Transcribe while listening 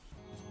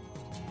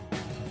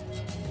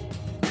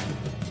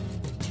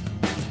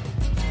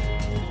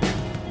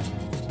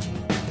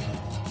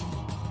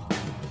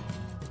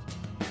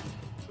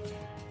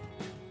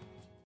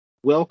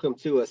welcome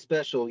to a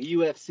special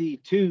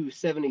UFC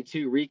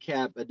 272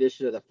 recap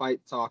edition of the Fight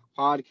Talk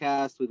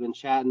podcast. We've been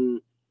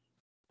chatting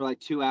for like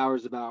 2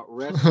 hours about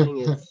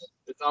wrestling.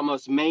 It's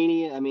almost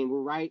Mania. I mean, we're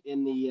right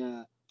in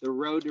the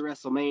road to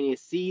WrestleMania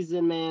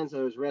season, man. So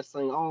there's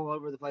wrestling all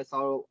over the place,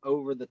 all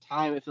over the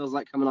time. It feels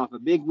like coming off a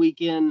big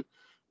weekend.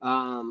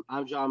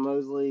 I'm John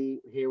Mosley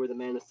here with the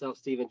man himself,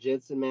 Steven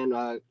Jensen,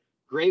 man.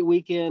 Great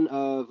weekend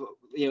of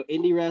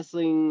indie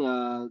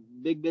wrestling,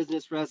 big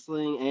business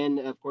wrestling, and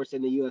of course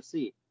in the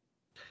UFC.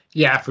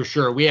 Yeah, for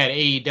sure. We had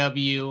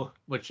AEW,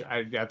 which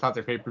I thought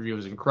their pay-per-view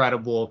was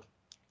incredible.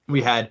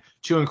 We had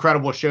two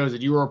incredible shows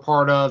that you were a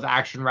part of,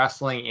 Action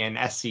Wrestling and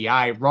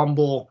SCI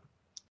Rumble.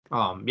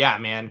 Yeah,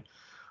 man.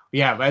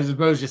 Yeah, as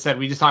Mose just said,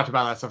 we just talked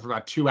about that stuff for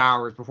about 2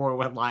 hours before we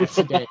went live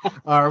today.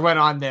 Or went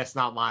on this,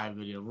 not live,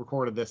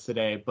 recorded this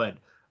today. But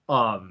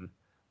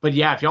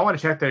yeah, if y'all want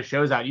to check those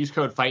shows out, use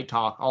code Fight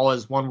Talk. All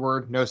is one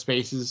word, no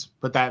spaces.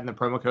 Put that in the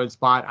promo code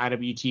spot,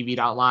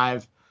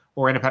 iwtv.live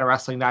or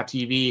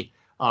independentwrestling.tv.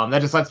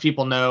 That just lets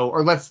people know,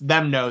 or lets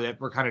them know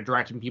that we're kind of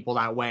directing people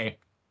that way.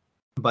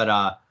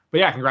 But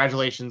yeah,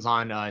 congratulations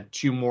on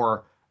two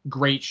more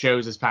great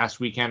shows this past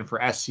weekend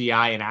for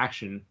SCI and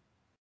Action.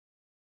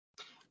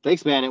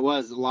 Thanks, man. It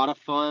was a lot of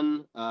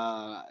fun.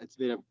 It's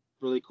been a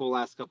really cool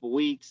last couple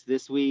weeks.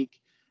 This week,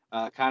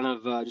 just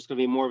going to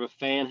be more of a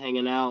fan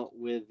hanging out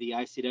with the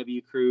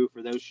ICW crew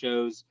for those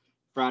shows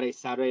Friday,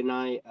 Saturday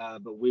night.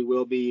 But we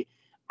will be.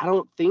 I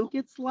don't think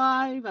it's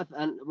live.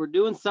 We're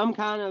doing some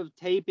kind of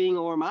taping,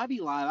 or it might be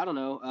live. I don't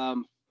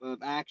know. Of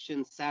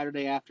Action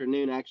Saturday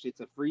afternoon. Actually, it's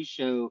a free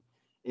show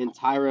in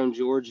Tyrone,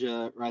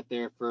 Georgia, right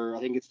there for, I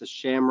think it's the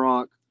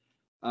Shamrock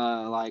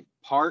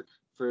park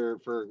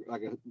for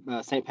like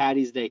a St.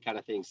 Patty's Day kind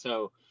of thing.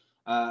 So,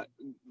 like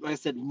I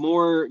said,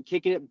 more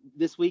kicking it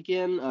this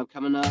weekend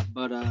coming up,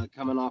 but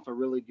coming off a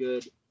really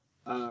good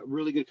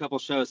couple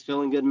shows.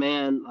 Feeling good,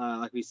 man.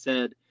 Like we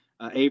said.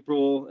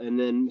 April, and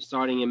then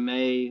starting in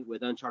May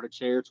with Uncharted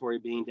Territory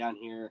being down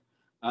here.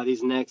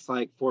 These next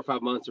 4 or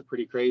 5 months are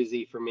pretty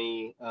crazy for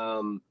me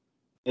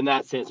in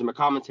that sense, in my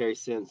commentary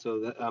sense.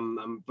 So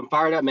I'm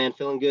fired up, man,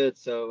 feeling good.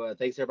 So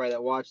thanks everybody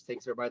that watched.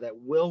 Thanks everybody that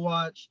will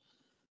watch.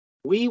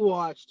 We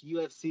watched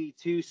UFC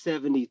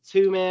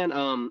 272, man.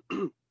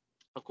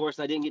 Of course,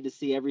 I didn't get to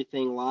see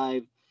everything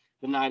live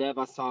the night of.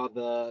 I saw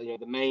the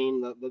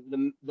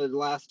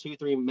last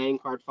 2-3 main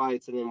card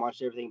fights, and then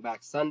watched everything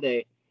back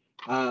Sunday.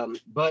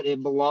 But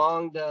it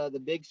belonged,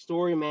 the big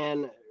story,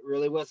 man,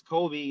 really was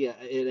Colby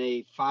in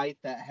a fight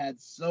that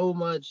had so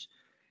much,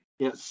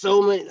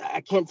 so many. I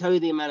can't tell you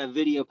the amount of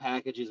video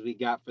packages we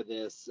got for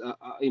this.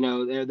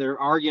 They're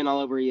arguing all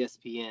over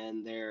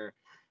ESPN.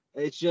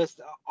 It's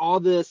just all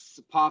this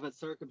pomp and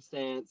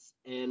circumstance,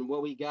 and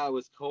what we got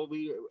was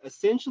Colby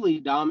essentially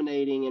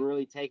dominating and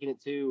really taking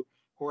it to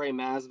Jorge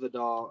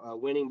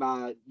Masvidal, winning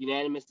by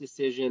unanimous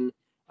decision,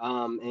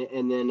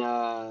 and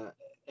then.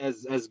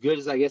 As good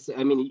as I guess.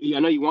 I mean, I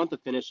know you want the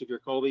finish if you're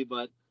Colby,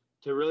 but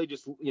to really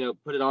just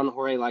put it on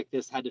Jorge like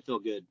this had to feel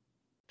good.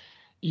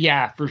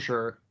 Yeah, for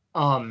sure.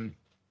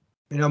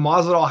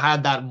 Masvidal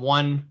had that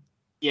one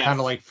kind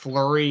of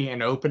flurry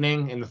and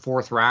opening in the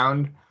fourth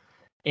round,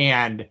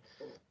 and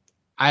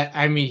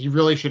I mean he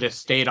really should have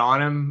stayed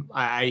on him.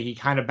 He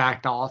kind of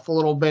backed off a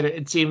little bit,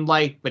 it seemed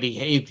like, but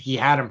he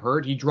had him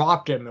hurt. He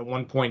dropped him at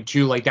one point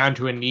too, down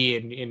to a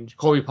knee, and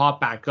Colby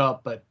popped back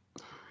up, but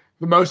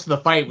most of the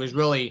fight was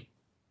really.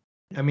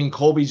 I mean,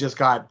 Colby's just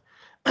got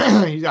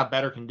he's got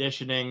better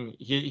conditioning.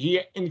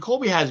 And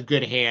Colby has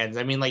good hands.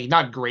 I mean,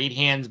 not great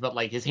hands, but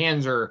his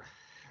hands are,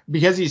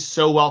 because he's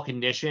so well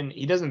conditioned.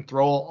 He doesn't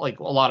throw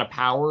a lot of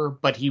power,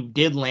 but he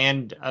did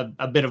land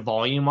a bit of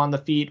volume on the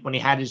feet when he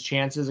had his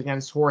chances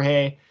against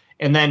Jorge.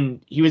 And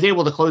then he was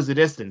able to close the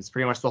distance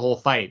pretty much the whole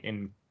fight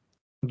and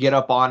get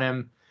up on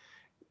him,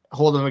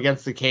 hold him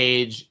against the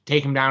cage,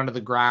 take him down to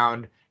the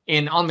ground.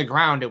 And on the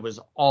ground, it was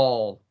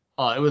all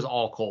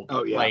Colby.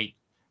 Oh yeah.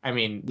 I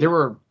mean, there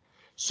were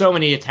so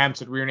many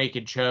attempts at rear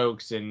naked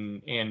chokes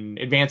and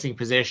advancing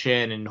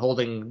position and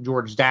holding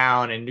George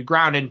down and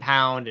ground and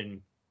pound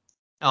and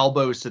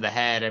elbows to the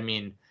head. I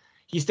mean,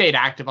 he stayed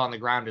active on the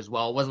ground as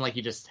well. It wasn't like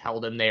he just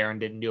held him there and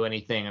didn't do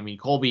anything. I mean,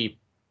 Colby,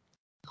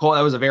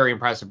 that was a very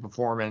impressive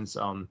performance.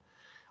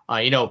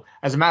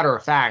 As a matter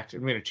of fact,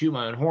 I'm going to toot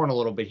my own horn a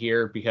little bit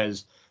here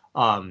because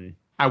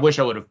I wish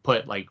I would have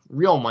put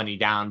real money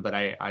down, but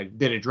I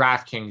did a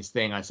DraftKings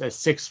thing, a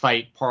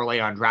 6-fight parlay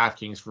on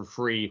DraftKings for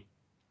free.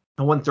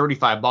 I won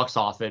 $35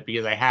 off it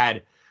because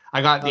I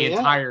got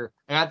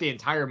the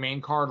entire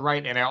main card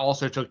right, and I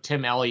also took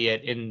Tim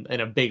Elliott in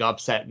a big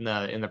upset in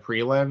the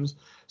prelims.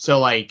 So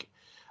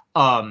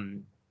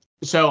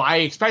so I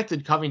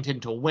expected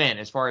Covington to win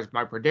as far as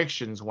my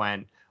predictions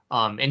went,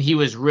 and he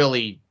was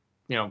really,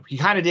 he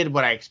kind of did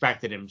what I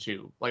expected him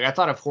to. I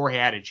thought if Jorge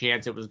had a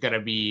chance, it was going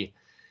to be.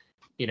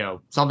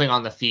 Something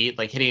on the feet,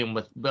 hitting him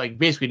with,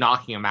 basically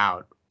knocking him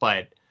out.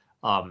 But,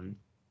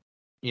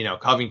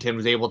 Covington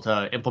was able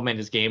to implement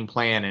his game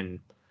plan,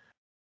 and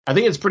I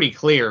think it's pretty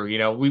clear.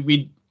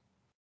 We're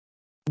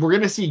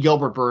going to see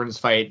Gilbert Burns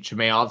fight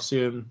Chimaev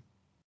soon,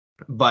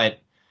 but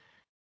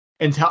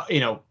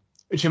until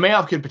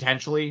Chimaev could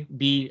potentially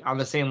be on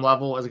the same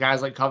level as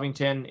guys like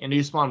Covington and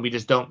Usman. We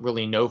just don't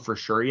really know for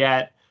sure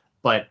yet.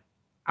 But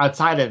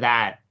outside of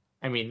that,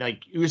 I mean,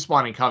 like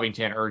Usman and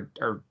Covington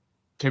are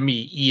to me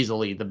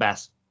easily the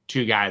best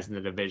two guys in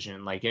the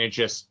division. Like, and it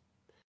just,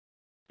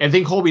 I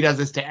think Colby does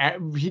this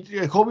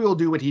Colby will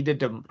do what he did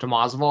to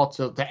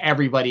Masvidal to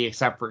everybody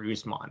except for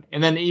Usman.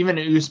 And then even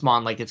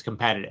Usman, like it's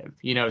competitive,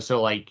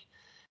 so like,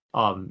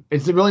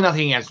 it's really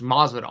nothing against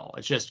Masvidal.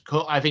 It's just,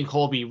 I think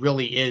Colby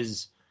really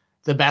is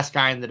the best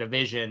guy in the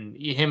division,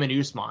 him and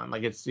Usman.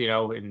 Like it's,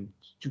 and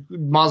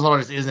Masvidal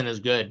just isn't as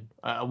good,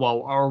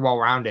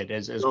 well-rounded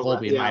as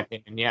Colby, in my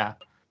opinion. Yeah.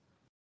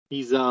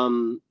 He's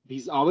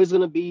always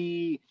gonna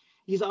be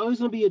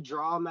a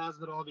draw,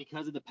 Masvidal,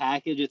 because of the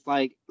package. It's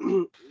like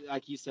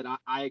you said,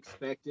 I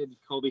expected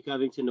Colby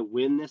Covington to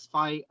win this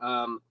fight.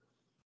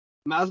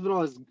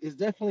 Masvidal is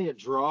definitely a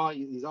draw.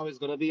 He's always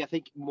gonna be. I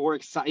think more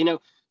exciting,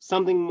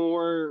 something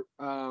more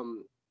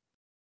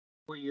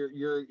where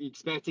you're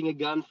expecting a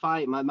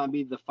gunfight. Might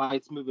be the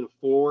fights moving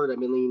forward. I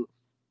mean,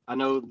 I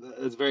know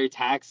it's very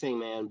taxing,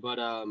 man,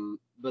 but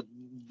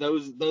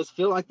those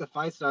feel like the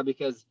fights now,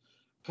 because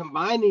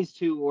combine these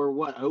two, or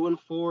what,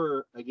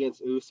 0-4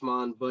 against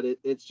Usman, but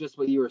it's just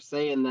what you were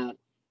saying, that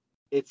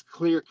it's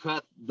clear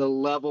cut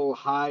levels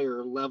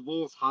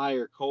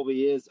higher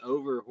Colby is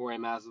over Jorge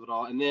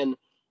Masvidal. And then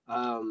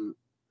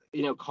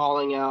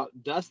calling out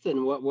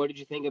Dustin, what did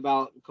you think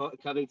about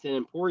Covington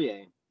and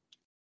Poirier?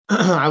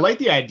 I like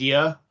the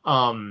idea.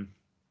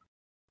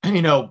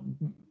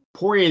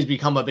 Poirier's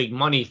become a big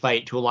money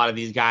fight to a lot of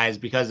these guys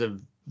because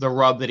of the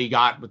rub that he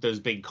got with those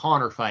big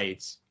Conor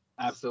fights.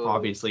 Absolutely.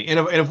 Obviously. And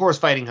of course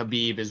fighting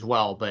Khabib as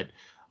well. But,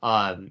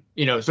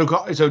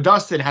 so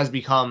Dustin has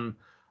become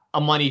a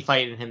money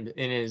fight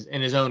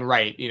in his own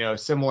right,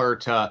 similar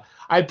to,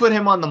 I'd put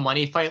him on the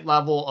money fight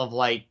level of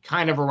like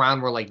kind of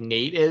around where like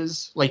Nate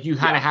is. Like you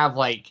kind of have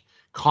like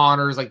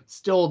Conor's like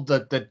still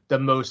the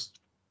most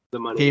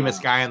famous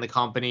guy in the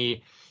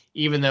company,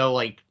 even though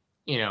like,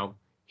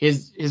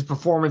 his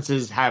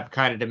performances have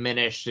kind of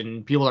diminished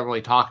and people don't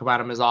really talk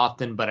about him as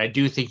often, but I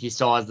do think he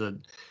still has the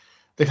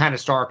kind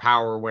of star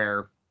power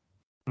where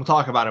we'll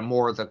talk about it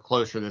more the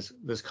closer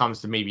this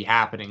comes to maybe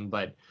happening.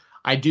 But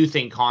I do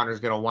think Conor's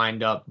going to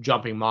wind up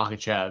jumping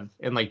Makhachev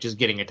and like just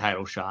getting a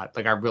title shot.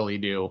 Like I really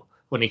do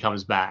when he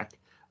comes back.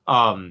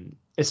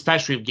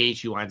 Especially if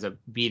Gaethje winds up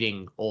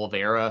beating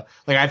Oliveira.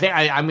 Like I think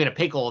I'm going to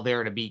pick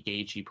Oliveira to beat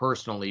Gaethje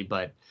personally,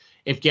 but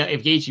if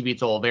Gaethje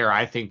beats Oliveira,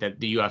 I think that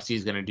the UFC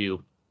is going to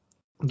do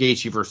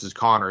Gaethje versus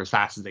Conor as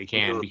fast as they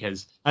can,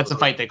 because that's a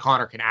fight that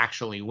Conor can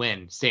actually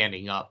win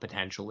standing up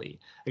potentially.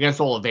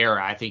 Against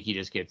Oliveira, I think he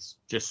just gets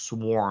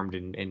swarmed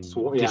and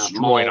destroyed on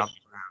the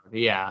ground.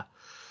 Yeah.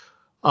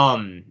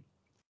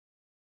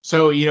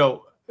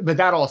 So, but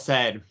that all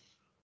said,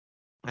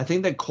 I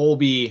think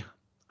that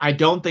I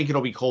don't think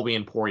it'll be Colby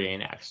and Poirier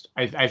next.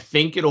 I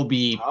think it'll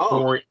be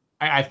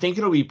I think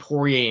it'll be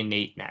Poirier and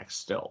Nate next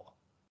still.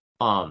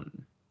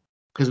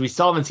 Because we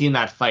still haven't seen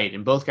that fight,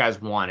 and both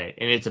guys want it,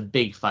 and it's a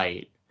big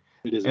fight.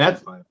 It is a big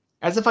fight.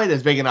 That's a fight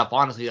that's big enough,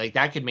 honestly. Like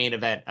that could main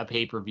event a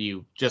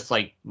pay-per-view, just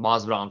like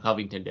Masvidal and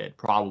Covington did,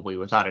 probably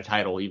without a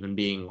title even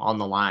being on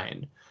the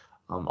line.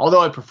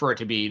 Although I prefer it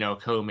to be,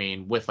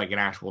 co-main with like an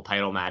actual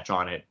title match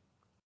on it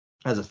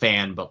as a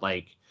fan, but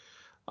like,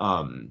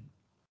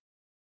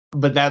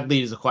 but that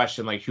leaves the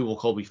question, like, who will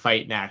Colby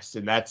fight next?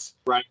 And that's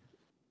right.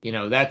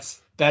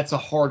 That's a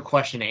hard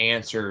question to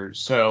answer.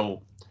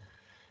 So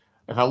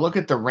if I look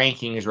at the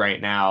rankings right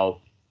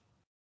now,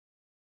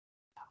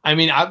 I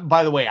mean,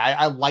 by the way,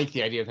 I like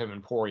the idea of him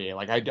and Poirier.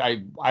 Like,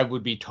 I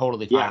would be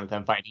totally fine with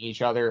them fighting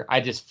each other.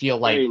 I just feel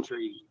like, very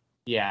intriguing.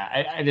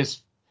 Yeah, I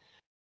just.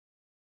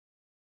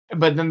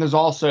 But then there's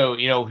also,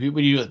 who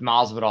would you do with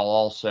Masvidal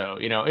also,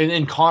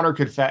 and Conor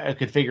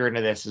could figure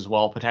into this as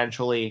well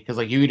potentially, because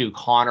like you could do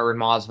Conor and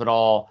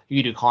Masvidal,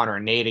 you could do Conor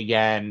and Nate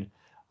again,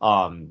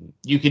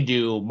 you could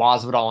do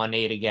Masvidal and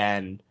Nate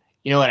again.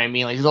 You know what I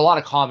mean? Like there's a lot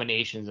of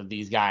combinations of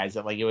these guys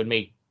that like it would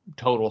make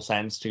total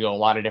sense to go a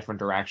lot of different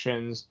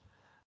directions.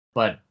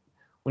 But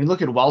when you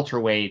look at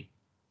welterweight,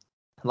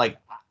 like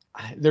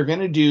they're going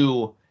to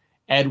do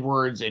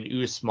Edwards and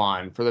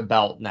Usman for the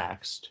belt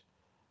next.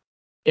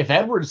 If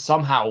Edwards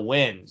somehow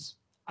wins,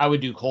 I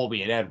would do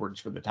Colby and Edwards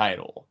for the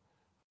title.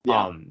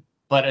 Yeah.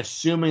 But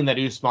assuming that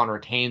Usman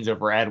retains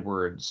over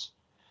Edwards,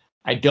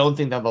 I don't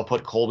think that they'll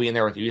put Colby in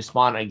there with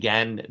Usman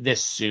again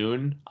this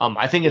soon.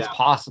 I think it's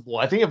possible.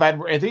 I think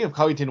if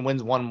Covington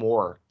wins one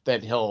more,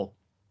 that he'll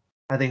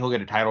get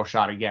a title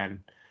shot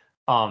again.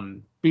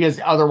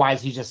 Because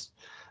otherwise he's just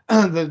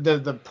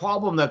the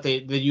problem that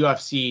the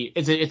UFC,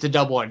 it's a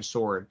double-edged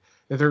sword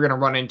that they're going to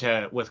run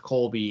into with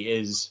Colby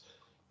is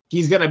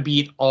he's going to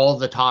beat all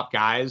the top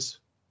guys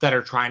that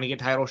are trying to get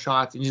title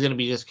shots, and he's going to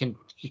be just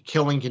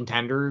killing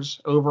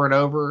contenders over and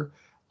over.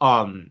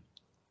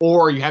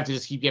 Or you have to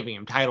just keep giving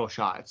him title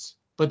shots.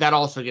 But that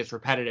also gets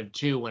repetitive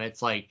too when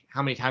it's like,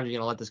 how many times are you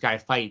going to let this guy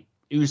fight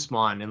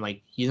Usman and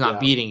like he's not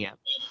beating him?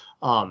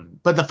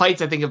 But the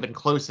fights I think have been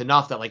close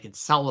enough that like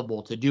it's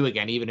sellable to do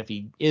again, even if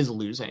he is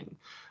losing.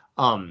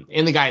 And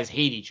the guys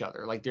hate each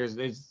other. Like there's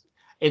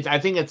I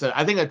think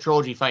a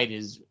trilogy fight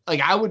is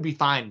like, I would be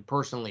fine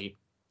personally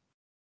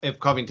if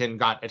Covington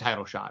got a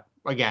title shot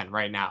again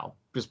right now,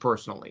 just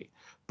personally.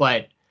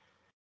 But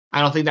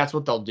I don't think that's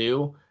what they'll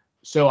do.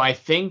 So I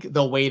think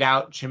they'll wait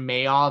out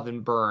Chimaev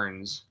and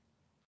Burns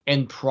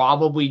and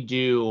probably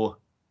do.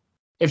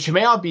 If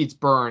Chimaev beats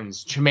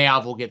Burns,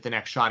 Chimaev will get the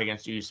next shot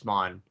against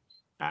Usman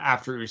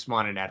after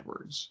Usman and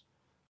Edwards.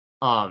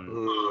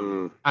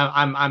 I'm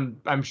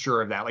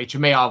sure of that. Like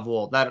Chimaev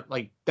will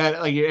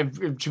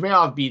if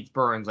Chimaev beats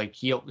Burns, like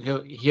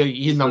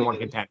he's number one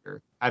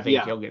contender. I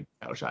think he'll get the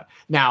title shot.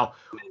 Now,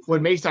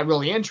 what makes that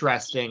really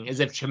interesting is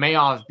if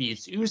Chimaev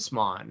beats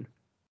Usman,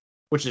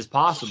 which is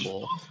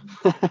possible,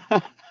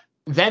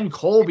 then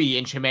Colby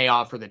and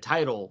Chimaev for the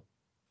title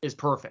is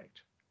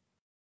perfect.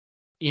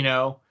 You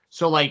know?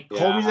 So like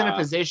Colby's in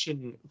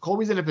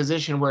a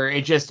position where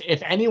it just,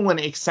 if anyone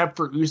except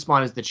for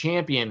Usman is the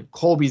champion,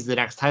 Colby's the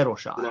next title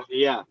shot.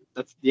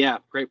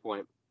 Great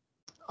point.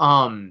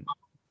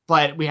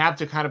 But we have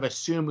to kind of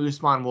assume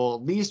Usman will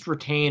at least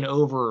retain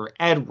over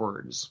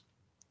Edwards.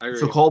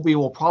 So Colby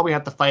will probably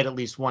have to fight at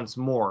least once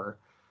more.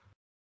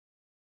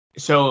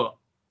 So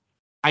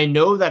I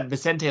know that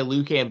Vicente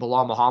Luque and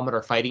Bilal Muhammad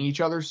are fighting each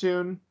other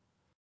soon.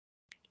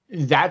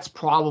 That's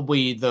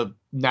probably the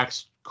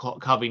next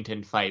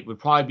Covington fight, would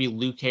probably be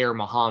Luque or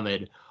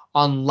Muhammad,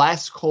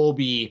 unless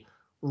Colby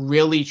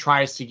really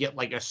tries to get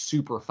like a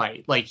super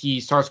fight. Like he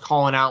starts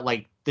calling out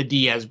like the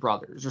Diaz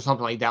brothers or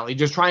something like that. Like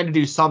just trying to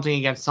do something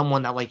against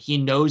someone that like he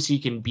knows he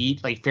can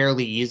beat like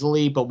fairly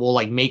easily, but will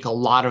like make a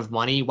lot of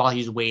money while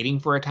he's waiting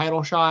for a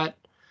title shot.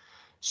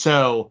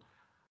 So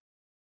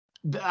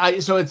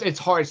it's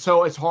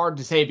hard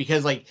to say,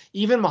 because like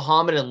even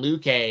Muhammad and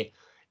Luque,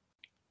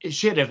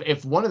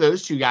 if one of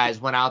those two guys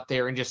went out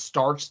there and just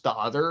starts the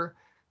other,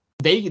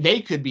 they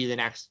could be the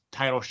next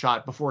title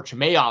shot before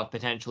Chimaev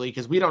potentially,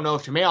 because we don't know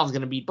if Chimaev is going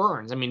to beat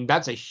Burns. I mean,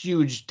 that's a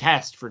huge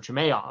test for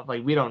Chimaev.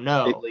 Like we don't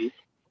know.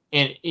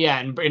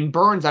 And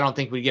Burns, I don't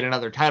think we'd get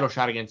another title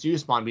shot against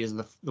Usman because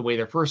of the way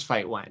their first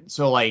fight went.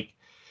 So like,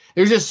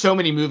 there's just so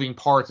many moving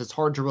parts. It's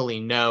hard to really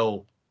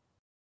know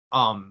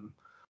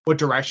what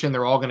direction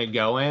they're all going to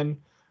go in.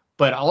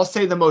 But I'll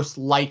say the most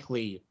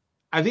likely,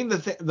 I think I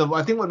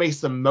think what makes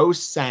the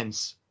most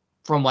sense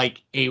from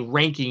like a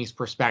rankings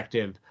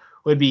perspective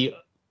would be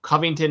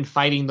Covington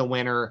fighting the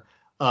winner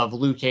of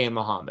Luque and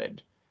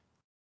Muhammad.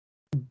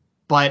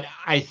 But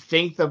I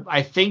think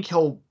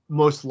he'll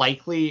most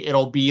likely,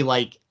 it'll be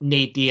like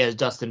Nate Diaz,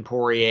 Dustin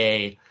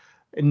Poirier,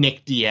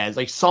 Nick Diaz,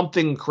 like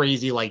something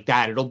crazy like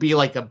that. It'll be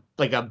like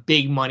a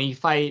big money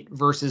fight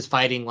versus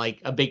fighting like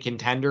a big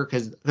contender,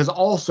 because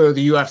also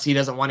the UFC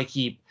doesn't want to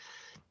keep,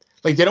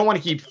 like, they don't want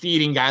to keep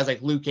feeding guys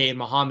like Luque and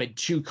Muhammad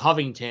to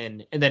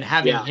Covington and then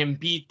having him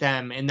beat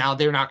them, and now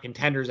they're not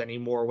contenders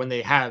anymore when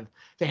they have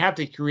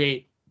to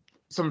create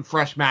some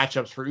fresh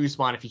matchups for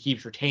Usman if he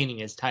keeps retaining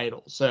his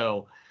title.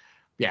 So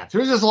yeah,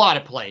 there's just a lot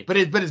at play, but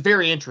it's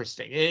very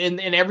interesting. And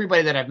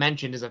everybody that I've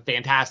mentioned is a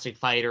fantastic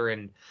fighter,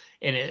 and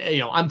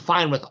I'm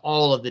fine with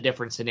all of the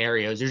different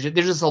scenarios. There's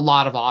just a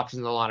lot of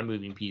options, a lot of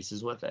moving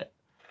pieces with it.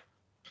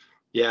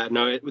 Yeah,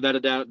 no, without a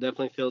doubt,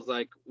 definitely feels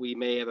like we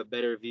may have a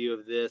better view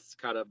of this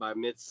kind of by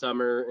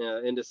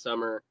midsummer, into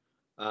summer.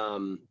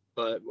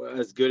 But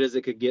as good as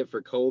it could get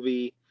for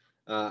Colby,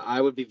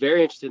 I would be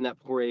very interested in that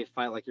Poirier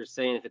fight, like you're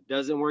saying. If it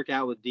doesn't work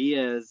out with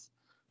Diaz,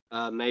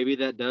 maybe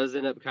that does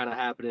end up kind of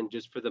happening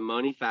just for the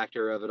money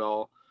factor of it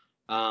all.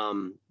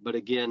 But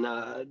again,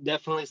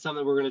 definitely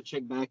something we're going to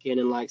check back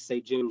in like, say,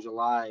 June,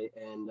 July.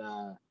 And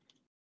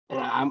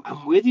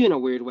I'm with you in a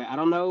weird way. I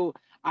don't know.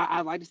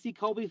 I'd like to see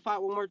Colby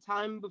fight one more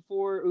time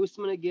before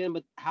Usman again,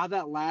 but how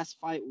that last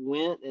fight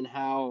went and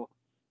how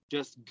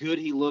just good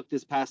he looked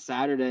this past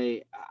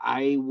Saturday,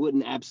 I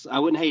wouldn't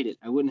hate it.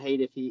 I wouldn't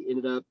hate if he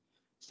ended up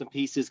some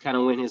pieces kind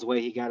of went his way.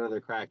 He got another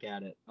crack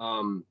at it.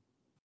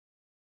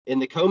 In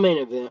the co-main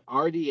event,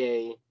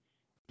 RDA,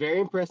 very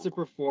impressive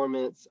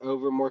performance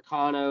over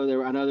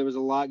Moicano. I know there was a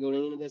lot going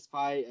into this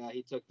fight.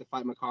 He took the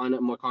fight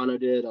Moicano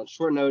did on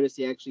short notice.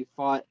 He actually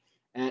fought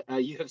at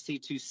UFC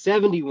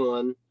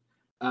 271.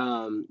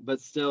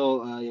 But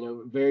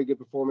still, very good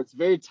performance,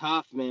 very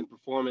tough, man,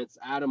 performance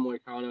out of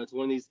Moicano. It's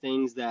one of these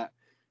things that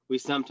we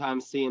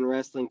sometimes see in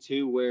wrestling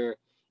too, where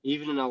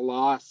even in a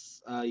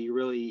loss, he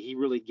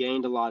really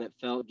gained a lot. It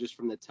felt just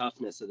from the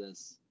toughness of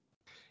this.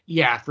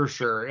 Yeah, for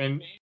sure.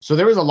 And so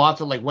there was a lot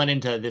that like went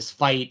into this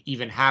fight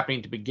even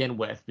happening to begin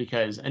with,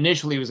 because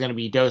initially it was going to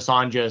be Dos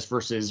Anjos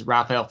versus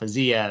Rafael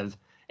Fiziev,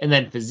 and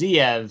then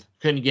Fiziev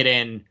couldn't get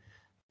in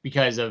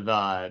because of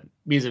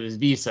his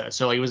visa.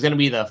 So it was going to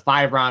be the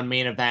 5-round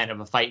main event of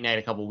a fight night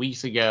a couple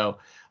weeks ago,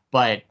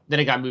 but then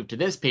it got moved to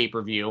this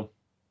pay-per-view.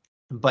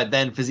 But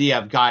then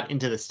Fiziev got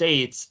into the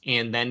States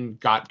and then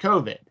got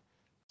COVID.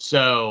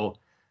 So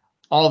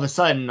all of a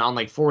sudden, on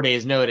like 4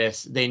 days'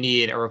 notice, they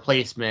need a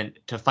replacement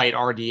to fight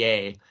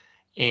RDA.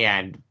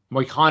 And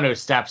Moicano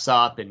steps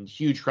up, and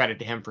huge credit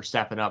to him for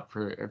stepping up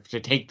to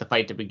take the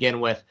fight to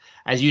begin with.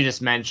 As you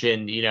just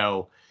mentioned, he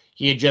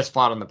had just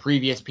fought on the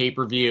previous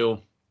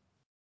pay-per-view,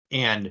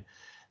 and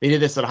they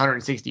did this at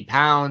 160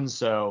 pounds.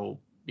 So,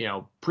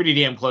 pretty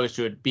damn close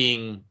to it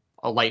being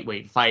a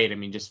lightweight fight. I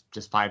mean,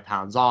 just 5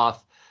 pounds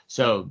off.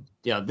 So,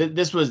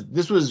 this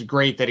was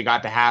great that it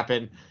got to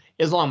happen.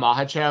 Islam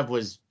Makhachev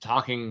was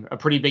talking a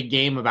pretty big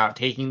game about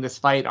taking this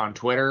fight on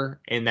Twitter,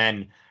 and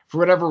then for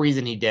whatever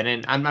reason he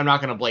didn't. I'm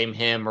not going to blame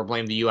him or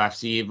blame the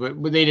UFC,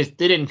 but they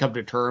didn't come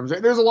to terms.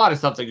 There's a lot of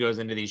stuff that goes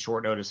into these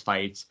short notice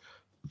fights.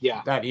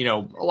 Yeah. That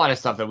a lot of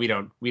stuff that we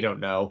don't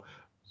know.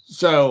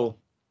 So,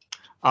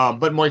 but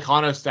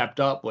Moicano stepped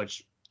up,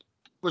 which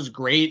was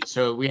great.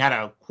 So we had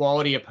a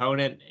quality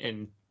opponent,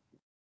 and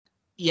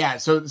yeah.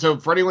 So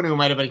for anyone who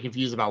might have been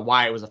confused about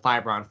why it was a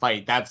 5-round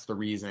fight, that's the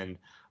reason.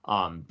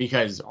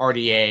 Because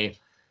RDA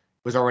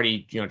was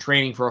already,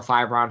 training for a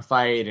 5-round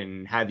fight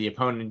and had the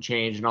opponent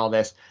change and all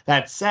this.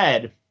 That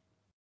said,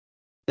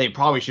 they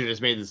probably should have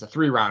just made this a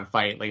 3-round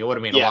fight. Like, it would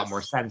have made a lot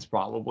more sense,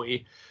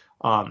 probably.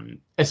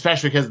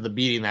 Especially because of the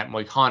beating that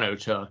Moicano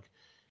took.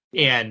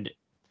 And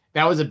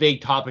that was a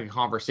big topic of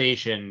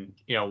conversation.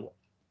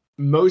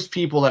 Most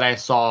people that I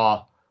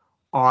saw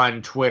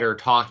on Twitter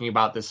talking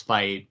about this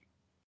fight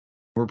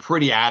were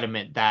pretty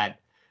adamant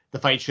that the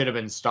fight should have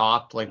been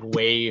stopped, like,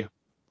 way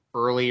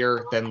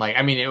earlier than,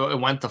 it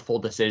went the full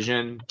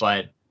decision,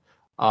 but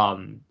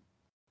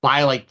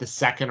by like the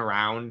second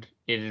round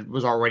it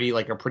was already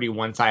like a pretty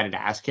one-sided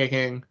ass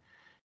kicking.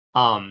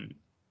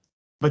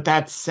 But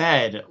that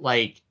said,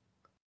 like,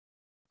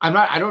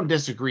 I don't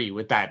disagree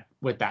with that.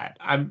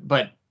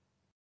 But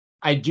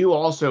I do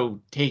also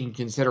take in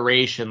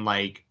consideration,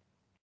 like,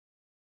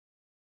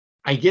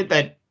 I get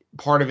that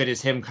part of it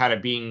is him kind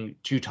of being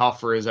too tough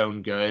for his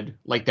own good,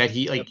 like that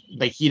he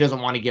like he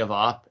doesn't want to give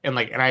up, and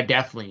I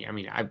definitely,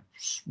 I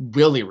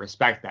really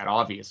respect that,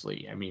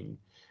 obviously,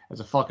 as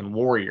a fucking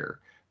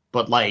warrior,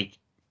 but like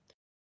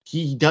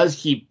he does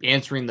keep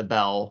answering the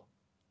bell,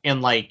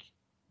 and like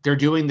they're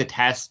doing the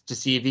test to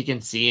see if he can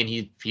see, and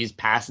he's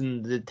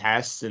passing the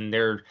tests, and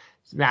they're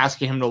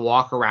asking him to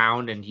walk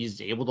around, and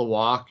he's able to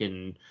walk,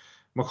 and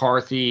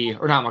McCarthy,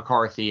 or not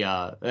McCarthy,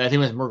 I think it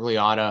was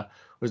Murgliata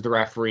was the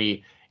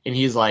referee, and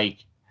he's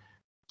like,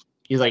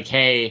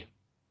 hey,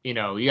 you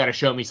got to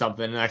show me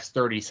something in the next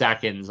 30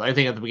 seconds. I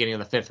think at the beginning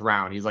of the 5th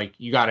round, he's like,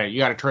 you got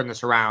to turn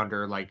this around,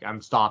 or like,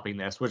 I'm stopping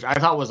this, which I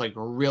thought was like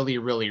really,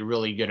 really,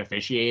 really good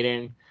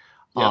officiating.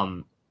 Yep.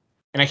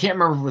 And I can't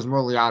remember if it was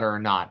Murgliata or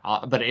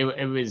not, but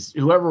it was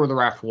whoever the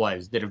ref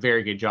was did a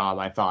very good job,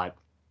 I thought.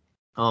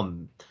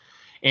 And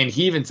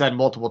he even said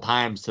multiple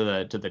times to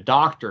the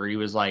doctor, he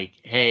was like,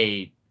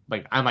 hey,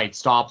 like, I might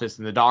stop this,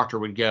 and the doctor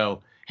would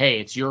go, hey,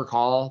 it's your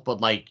call,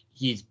 but like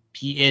he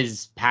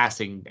is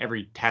passing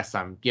every test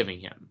I'm giving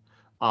him.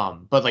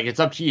 But like, it's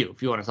up to you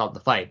if you want to stop the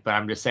fight. But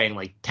I'm just saying,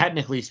 like,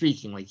 technically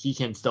speaking, like, he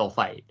can still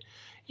fight.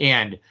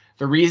 And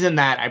the reason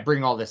that I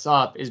bring all this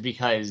up is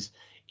because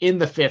in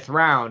the 5th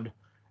round,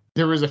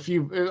 there was a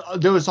few,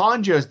 those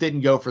Anjos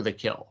didn't go for the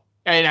kill.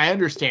 And I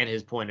understand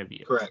his point of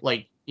view. Correct.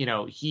 Like,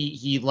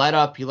 he let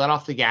off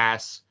the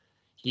gas.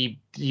 He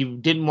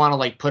didn't want to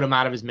like put him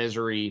out of his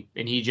misery,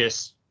 and he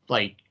just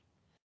like,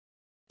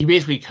 he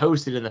basically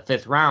coasted in the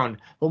 5th round,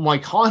 but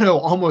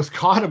Moicano almost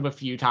caught him a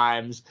few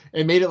times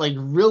and made it like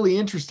really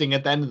interesting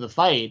at the end of the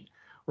fight,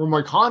 where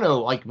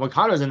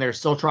Moicano's in there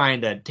still trying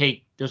to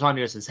take Dos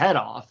Anjos' head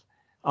off.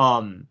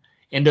 And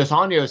Dos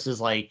Anjos is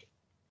like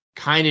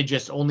kind of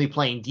just only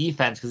playing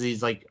defense because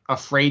he's like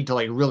afraid to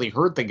like really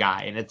hurt the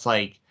guy. And it's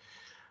like,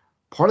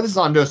 part of this is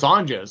on Dos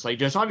Anjos. Like,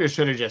 Dos Anjos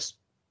should have just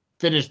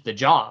finished the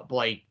job,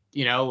 like,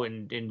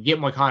 and get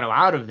Moicano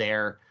out of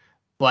there.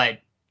 But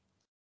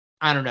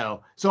I don't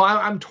know. So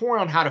I'm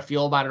torn on how to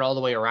feel about it all the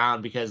way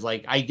around, because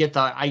like I get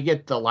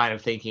the line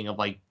of thinking of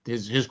like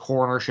his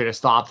corner should have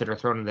stopped it or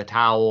thrown in the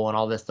towel and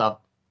all this stuff,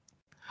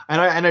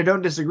 and I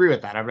don't disagree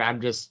with that.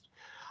 I'm just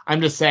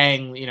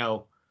saying,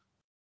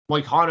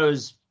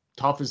 Moicano's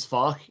tough as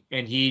fuck,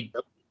 and he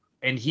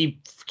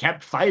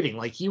kept fighting.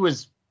 Like, he won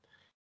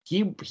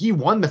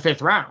the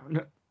 5th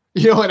round.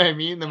 You know what I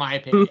mean? In my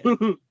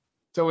opinion.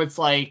 So it's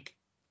like,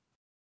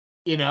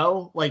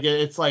 like,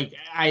 it's like,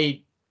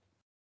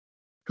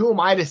 who am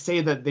I to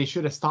say that they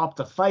should have stopped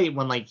the fight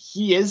when like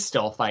he is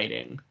still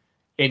fighting?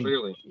 And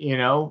clearly,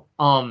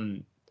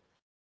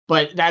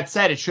 but that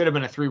said, it should have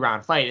been a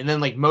 3-round fight. And then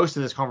like most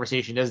of this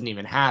conversation doesn't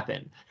even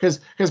happen, because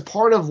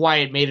part of why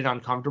it made it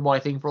uncomfortable, I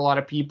think, for a lot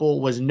of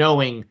people was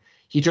knowing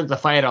he took the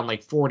fight on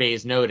like 4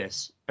 days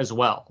notice as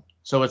well.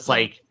 So it's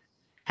like,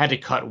 had to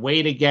cut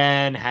weight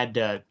again, had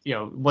to,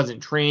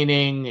 wasn't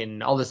training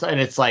and all this.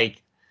 And it's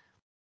like,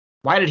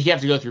 why did he have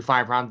to go through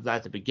 5 rounds of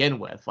that to begin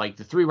with? Like,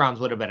 the 3 rounds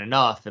would have been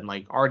enough, and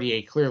like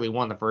RDA clearly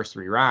won the first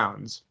 3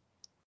 rounds.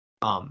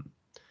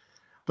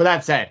 But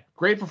that said,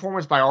 great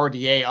performance by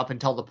RDA up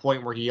until the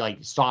point where he like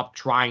stopped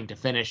trying to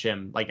finish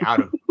him, like,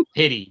 out of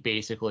pity,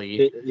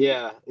 basically.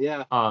 Yeah.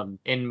 And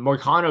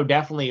Moicano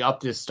definitely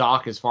upped his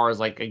stock as far as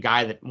like a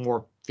guy that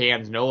more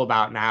fans know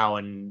about now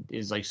and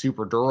is like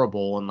super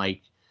durable, and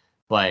like,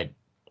 but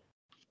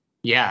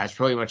yeah, that's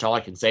pretty much all I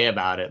can say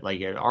about it.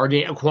 Like,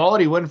 a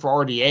quality win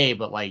for RDA,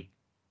 but like,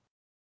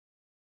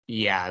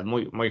 yeah,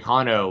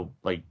 Moicano,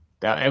 like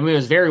that. I mean, it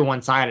was very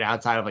one-sided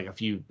outside of like a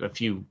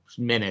few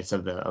minutes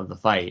of the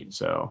fight.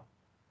 So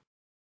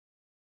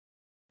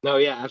No,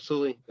 yeah,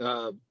 absolutely.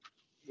 Like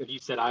you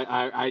said,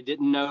 I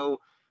didn't know.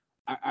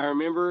 I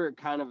remember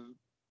kind of,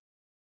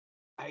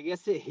 I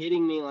guess it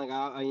hitting me like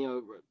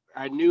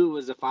I knew it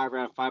was a 5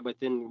 round fight, but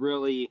then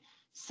really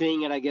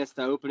seeing it, I guess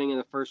the opening in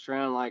the first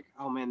round, like,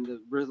 oh man,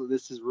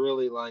 this is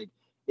really like,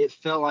 it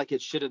felt like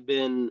it should have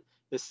been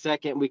the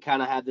second we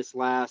kind of had this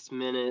last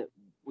minute,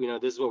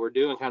 this is what we're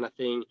doing kind of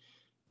thing.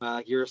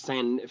 Like you were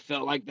saying, it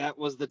felt like that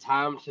was the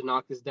time to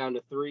knock this down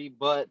to three,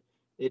 but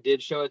it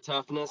did show a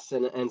toughness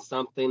and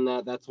something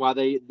that's why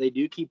they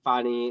do keep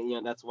fighting.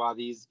 That's why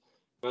these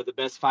are the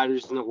best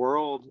fighters in the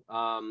world.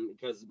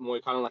 Because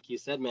Moicano, like you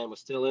said, man, was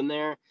still in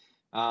there.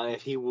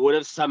 If he would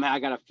have somehow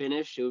got a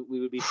finish, we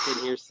would be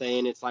sitting here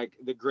saying it's like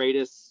the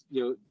greatest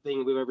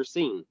thing we've ever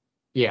seen.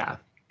 Yeah,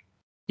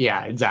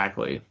 yeah,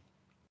 exactly.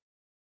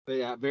 But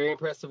yeah, very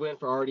impressive win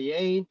for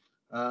RDA.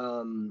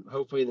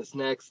 Hopefully the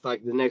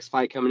next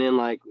fight coming in,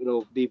 like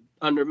it'll be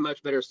under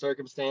much better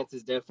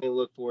circumstances. Definitely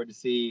look forward to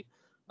see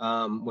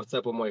what's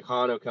up with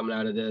Moicano coming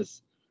out of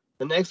this.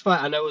 The next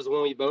fight I know is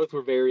one we both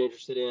were very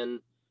interested in.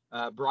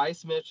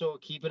 Bryce Mitchell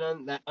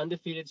keeping that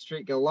undefeated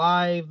streak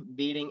alive,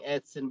 beating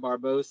Edson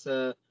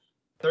Barbosa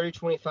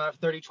 30-25,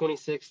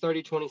 30-26,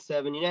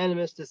 30-27,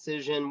 unanimous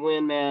decision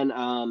win, man.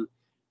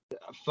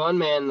 Fun,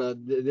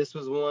 man. This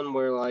was one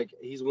where like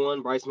he's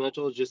won. Bryce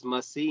Mitchell is just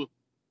must see.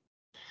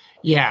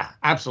 Yeah,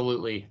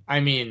 absolutely. I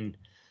mean,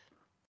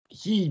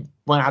 he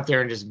went out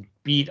there and just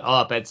beat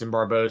up Edson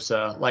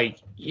Barbosa. Like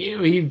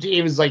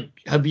he was like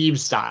Habib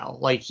style.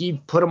 Like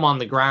he put him on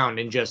the ground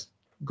and just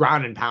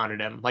ground and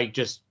pounded him. Like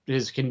just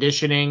his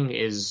conditioning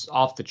is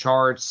off the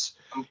charts.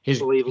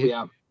 His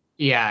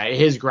yeah,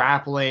 his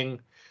grappling.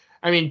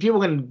 I mean,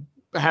 people can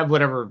have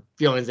whatever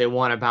feelings they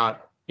want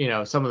about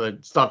some of the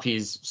stuff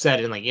he's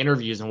said in like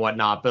interviews and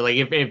whatnot. But like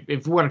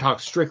if we want to talk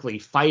strictly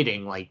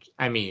fighting, like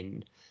I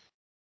mean,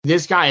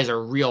 this guy is a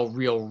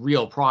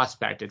real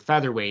prospect at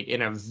featherweight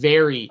in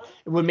a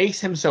what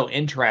makes him so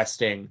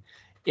interesting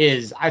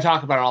is I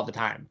talk about it all the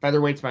time.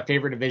 Featherweight's my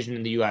favorite division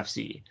in the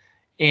UFC.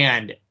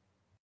 And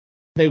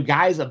the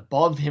guys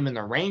above him in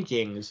the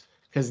rankings,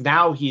 because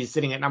now he's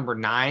sitting at number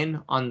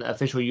 9 on the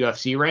official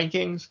UFC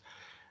rankings,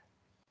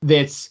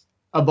 that's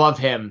above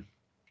him.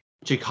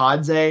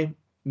 Chikadze,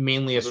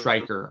 mainly a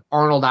striker.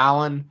 Arnold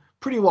Allen,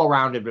 pretty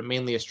well-rounded, but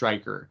mainly a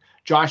striker.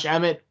 Josh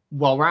Emmett,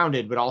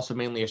 well-rounded, but also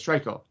mainly a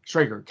striker.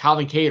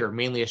 Calvin Kattar,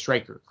 mainly a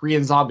striker.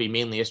 Korean Zombie,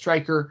 mainly a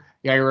striker.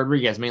 Yair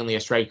Rodriguez, mainly a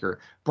striker.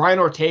 Brian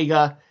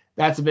Ortega,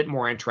 that's a bit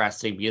more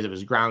interesting because of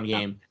his ground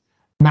game.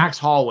 Max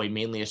Holloway,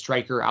 mainly a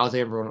striker.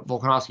 Alexander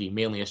Volkanovski,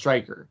 mainly a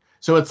striker.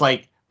 So it's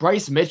like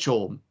Bryce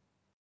Mitchell,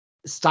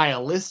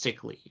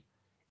 stylistically,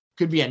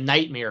 could be a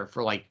nightmare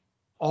for like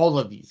all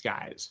of these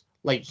guys.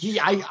 Like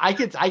I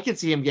could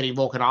see him getting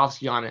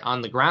Volkanovski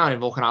on the ground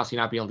and Volkanovski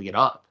not being able to get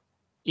up.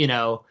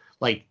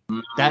 Like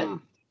that.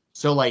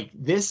 So like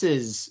this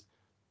is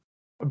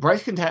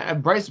Bryce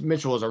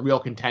Mitchell is a real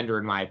contender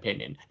in my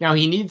opinion. Now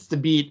he needs to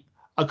beat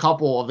a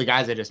couple of the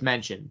guys I just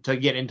mentioned to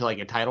get into like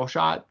a title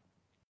shot.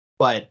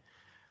 But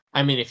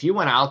I mean, if you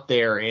went out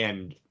there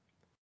and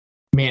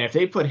man, if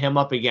they put him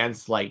up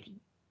against like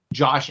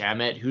Josh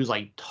Emmett, who's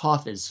like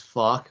tough as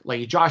fuck,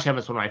 like Josh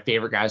Emmett's one of my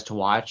favorite guys to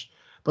watch.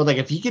 But like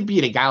if he could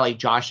beat a guy like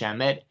Josh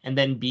Emmett and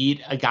then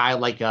beat a guy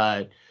like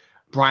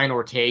Brian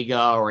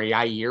Ortega or a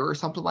Yair or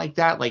something like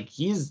that, like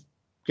he's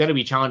gonna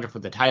be challenging for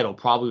the title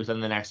probably within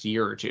the next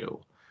year or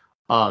two.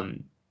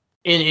 And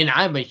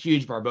I'm a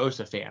huge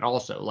Barbosa fan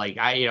also. Like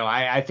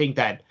I think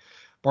that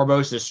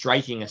Barbosa's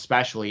striking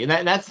especially, and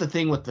that's the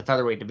thing with the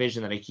featherweight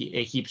division that I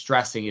keep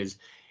stressing is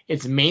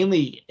it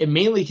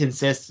mainly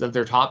consists of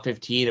their top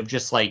 15 of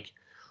just like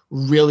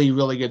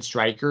really good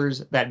strikers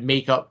that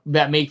make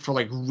for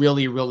like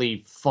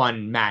really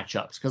fun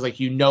matchups because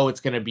like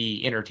it's going to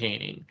be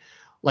entertaining.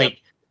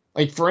 Like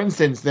for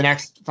instance, the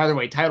next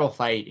featherweight title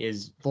fight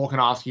is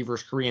Volkanovski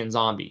versus Korean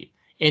Zombie,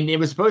 and it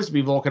was supposed to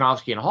be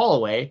Volkanovski and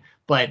Holloway,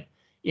 but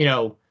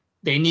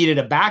they needed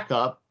a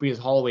backup because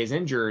Holloway's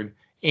injured,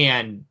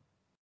 and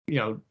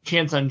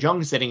Chan Sung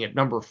Jung sitting at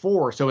number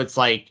 4, so it's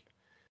like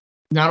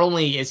not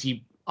only is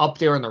he up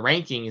there in the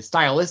rankings,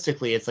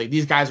 stylistically, it's like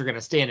these guys are going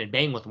to stand and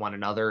bang with one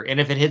another. And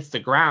if it hits the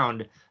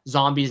ground,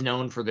 Zombie's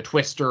known for the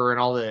twister and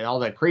all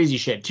that crazy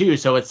shit too.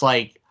 So it's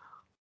like,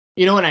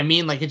 you know what I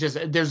mean? Like there's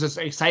this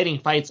exciting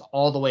fights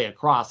all the way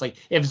across. Like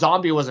if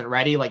Zombie wasn't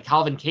ready, like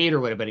Calvin Kattar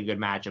would have been a good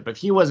matchup. If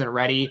he wasn't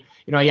ready,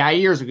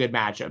 Yair's a good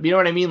matchup. You know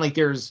what I mean? Like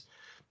there's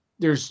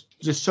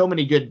just so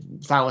many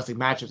good stylistic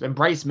matchups, and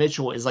Bryce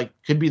Mitchell is like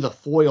could be the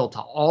foil to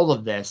all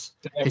of this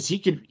because he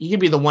could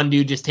be the one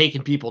dude just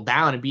taking people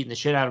down and beating the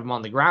shit out of them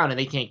on the ground and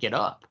they can't get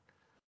up.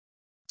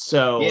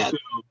 So yeah,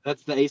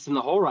 that's the ace in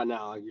the hole right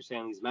now. Like you're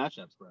saying these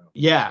matchups, bro.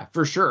 Yeah,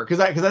 for sure. Because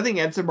I think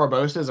Edson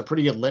Barbosa is a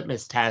pretty good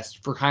litmus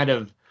test for kind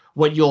of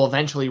what you'll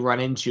eventually run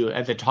into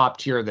at the top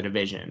tier of the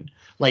division.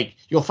 Like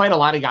you'll fight a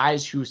lot of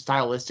guys who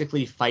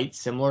stylistically fight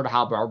similar to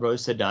how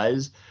Barbosa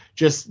does.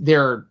 Just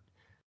they're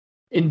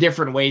in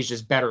different ways,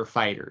 just better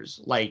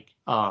fighters. Like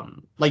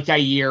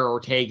Yair,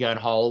 Ortega, and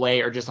Holloway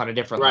are just on a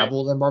different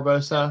level than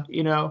Barbosa,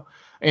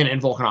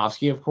 and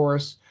Volkanovski, of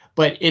course.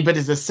 But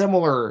it's a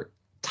similar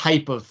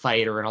type of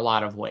fighter in a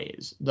lot of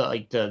ways.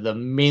 The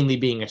mainly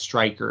being a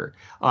striker.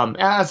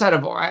 Outside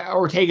of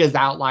Ortega's the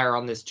outlier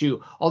on this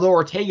too. Although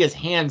Ortega's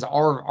hands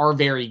are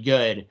very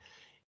good,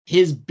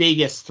 his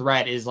biggest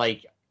threat is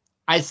like,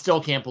 I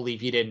still can't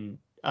believe he didn't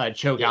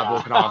choke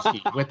out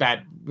Volkanovski with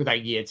that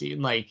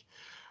guillotine. Like,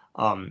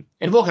 and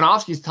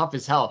Volkanovski's tough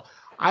as hell.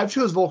 I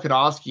chose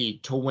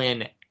Volkanovski to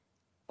win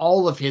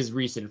all of his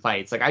recent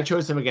fights. Like, I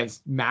chose him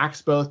against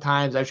Max both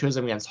times. I chose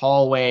him against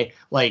Holloway.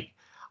 Like,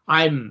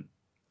 I'm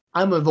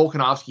a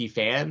Volkanovski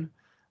fan,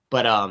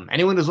 but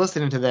anyone who's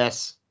listening to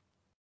this,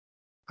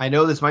 I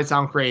know this might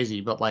sound crazy,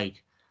 but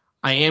like,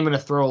 I am going to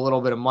throw a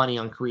little bit of money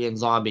on Korean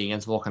Zombie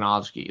against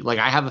Volkanovski. Like,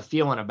 I have a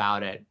feeling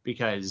about it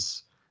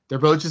because they're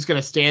both just going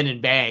to stand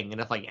and bang.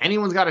 And if like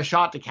anyone's got a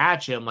shot to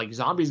catch him, like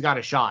Zombie's got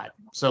a shot.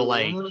 So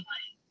like,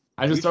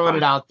 I just throwing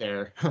it out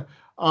there.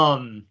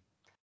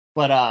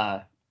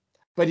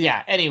 But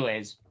yeah,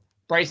 anyways,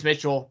 Bryce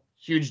Mitchell,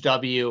 huge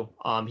W.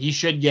 He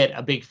should get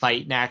a big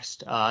fight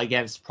next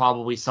against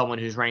probably someone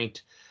who's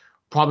ranked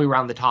probably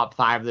around the top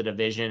 5 of the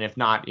division, if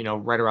not,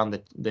 right around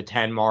the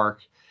 10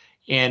 mark.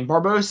 And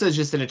Barbosa is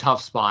just in a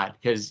tough spot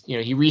because,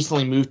 he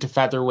recently moved to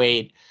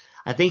featherweight.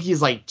 I think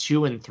he's like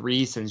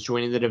 2-3 since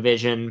joining the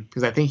division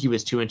because I think he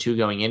was 2-2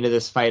 going into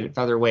this fight at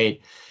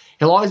featherweight.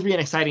 He'll always be an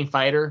exciting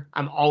fighter.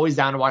 I'm always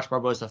down to watch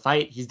Barbosa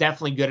fight. He's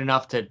definitely good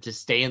enough to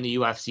stay in the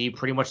UFC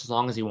pretty much as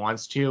long as he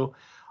wants to.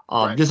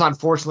 Right. Just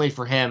unfortunately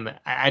for him,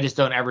 I just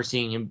don't ever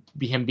see him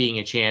being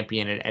a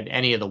champion at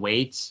any of the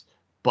weights.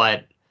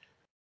 But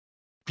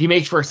he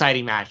makes for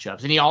exciting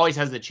matchups, and he always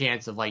has the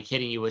chance of like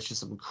hitting you with just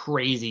some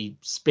crazy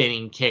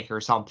spinning kick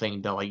or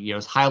something to like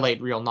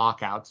highlight real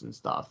knockouts and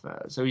stuff.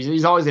 So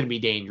he's always going to be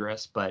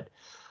dangerous. But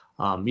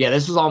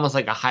this was almost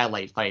like a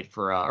highlight fight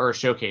or a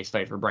showcase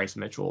fight for Bryce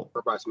Mitchell.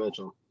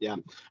 Yeah,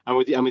 I'm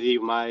with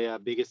you. My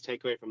biggest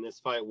takeaway from this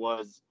fight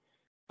was,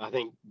 I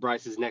think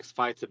Bryce's next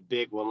fight's a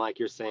big one, like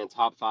you're saying,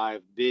 top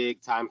 5,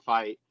 big time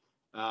fight,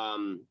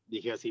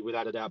 because he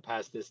without a doubt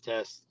passed this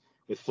test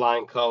with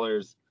flying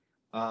colors.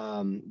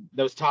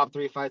 Those top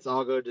 3 fights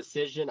all go to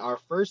decision. Our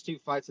first 2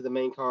 fights of the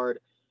main card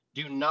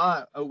do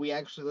not.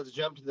 Let's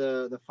jump to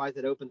the fight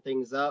that opened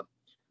things up.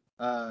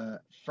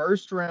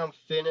 First round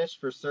finish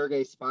for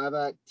Sergey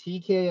Spivak.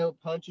 TKO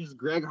punches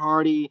Greg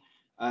Hardy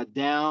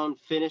down,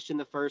 finished in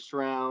the first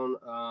round.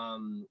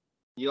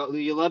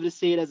 You love to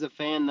see it as a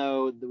fan,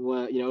 though.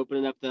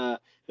 Opening up the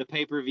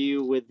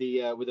pay-per-view with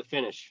the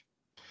finish.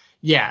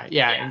 Yeah.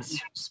 And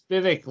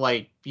Spivak,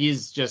 like,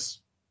 he's just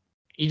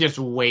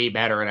way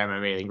better at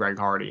MMA than Greg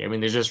Hardy. I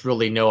mean, there's just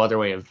really no other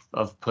way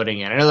of putting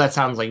it. I know that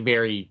sounds like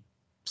very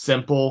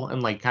simple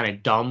and like kind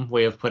of dumb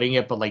way of putting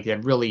it, but like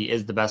it really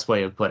is the best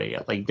way of putting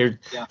it. Like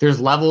there's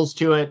levels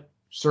to it.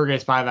 Sergey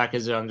Spivak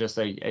is on just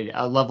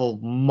a level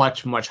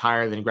much, much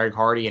higher than Greg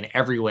Hardy in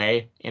every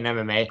way in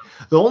MMA.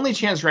 The only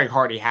chance Greg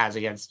Hardy has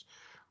against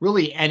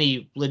really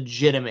any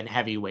legitimate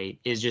heavyweight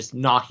is just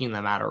knocking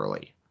them out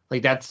early.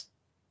 Like that's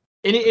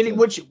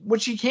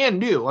which he can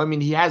do. I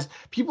mean,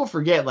 people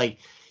forget, like,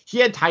 he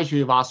had Tai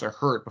Tuivasa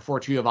hurt before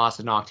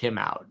Tuivasa knocked him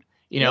out.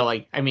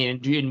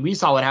 And we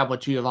saw what happened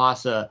with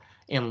Tuivasa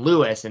and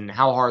Lewis and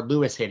how hard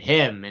Lewis hit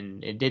him,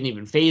 and it didn't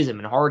even phase him,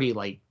 and Hardy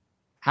like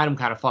had him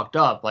kind of fucked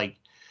up. Like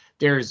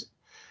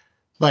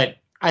but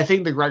I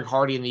think the Greg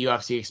Hardy in the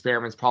UFC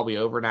experiment's probably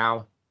over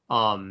now.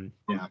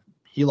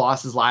 He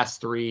lost his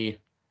last 3.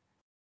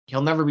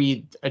 He'll never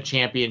be a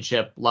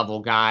championship level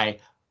guy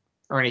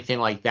or anything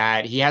like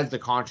that. He has the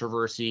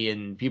controversy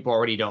and people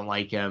already don't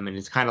like him, and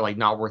it's kind of like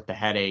not worth the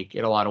headache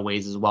in a lot of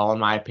ways as well, in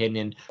my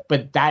opinion.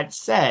 But that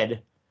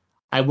said,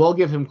 I will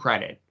give him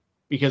credit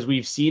because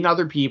we've seen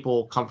other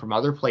people come from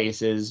other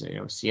places.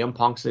 CM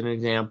Punk's an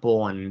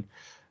example, and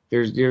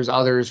there's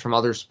others from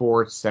other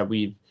sports that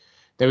we've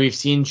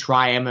seen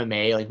try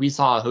MMA. Like we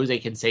saw Jose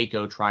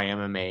Canseco try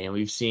MMA, and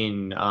we've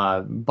seen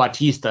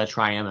Batista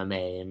try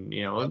MMA,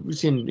 and we've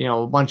seen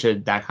a bunch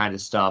of that kind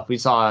of stuff. We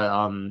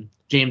saw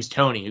James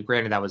Toney,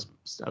 granted that was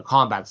a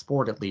combat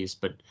sport at least,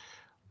 but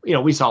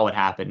we saw what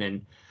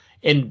happened.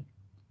 And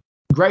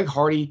Greg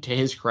Hardy, to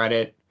his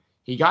credit,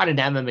 he got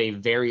into MMA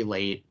very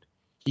late.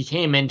 He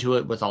came into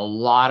it with a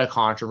lot of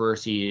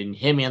controversy, and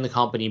him and the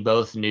company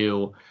both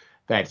knew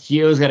that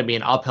it was going to be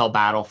an uphill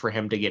battle for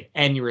him to get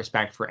any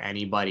respect for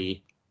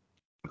anybody.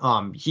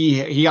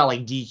 He got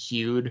like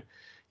DQ'd,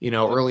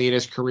 early in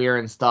his career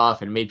and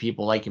stuff, and made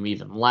people like him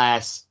even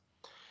less.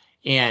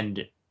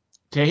 And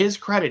to his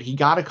credit, he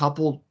got a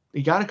couple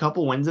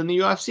wins in the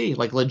UFC,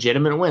 like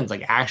legitimate wins,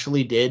 like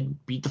actually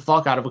did beat the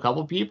fuck out of a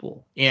couple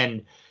people.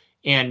 And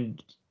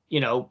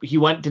he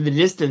went to the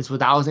distance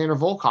with Alexander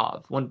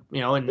Volkov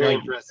very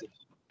impressive.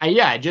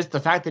 Just the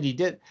fact that he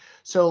did.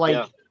 So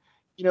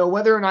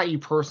whether or not you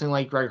personally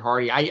like Greg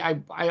Hardy,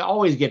 I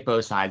always get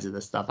both sides of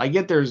this stuff. I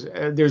get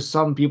there's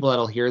some people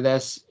that'll hear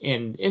this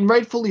and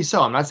rightfully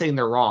so. I'm not saying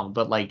they're wrong,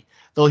 but like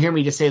they'll hear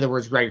me just say the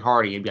words Greg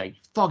Hardy and be like,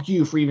 fuck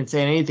you for even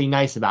saying anything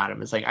nice about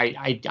him. It's like,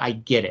 I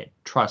get it.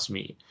 Trust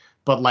me.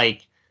 But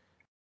like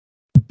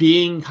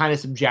being kind of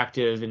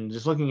subjective and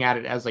just looking at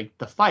it as like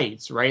the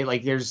fights, right?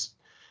 Like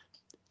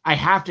I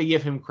have to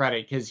give him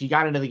credit because he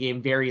got into the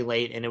game very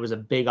late and it was a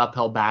big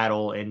uphill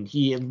battle, and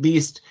he at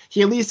least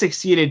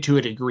succeeded to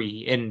a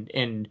degree.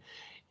 And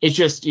it's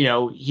just,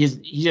 he's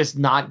just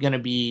not going to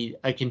be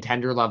a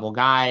contender level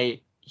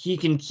guy. He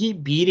can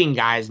keep beating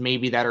guys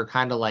maybe that are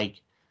kind of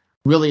like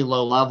really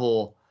low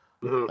level,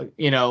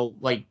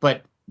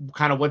 but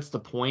kind of what's the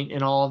point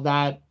in all of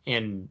that?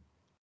 And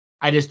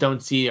I just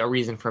don't see a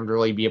reason for him to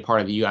really be a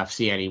part of the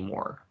UFC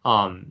anymore.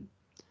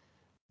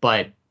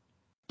 But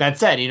that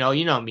said, you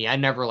know me, I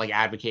never like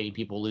advocating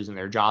people losing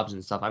their jobs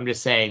and stuff. I'm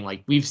just saying,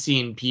 like, we've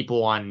seen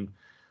people on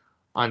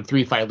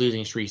 3-fight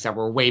losing streaks that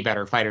were way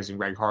better fighters than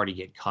Greg Hardy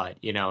get cut,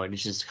 and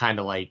it's just kind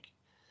of like,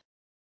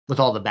 with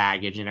all the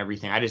baggage and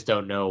everything, I just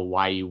don't know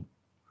why you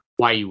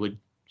would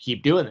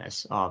keep doing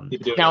this.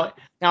 Now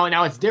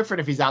it's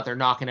different if he's out there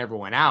knocking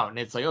everyone out and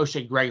it's like, oh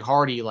shit, Greg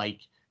Hardy like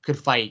could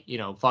fight,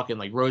 fucking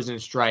like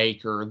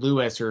Rosenstrike or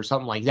Lewis or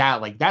something like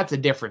that. Like, that's a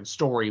different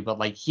story, but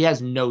like, he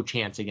has no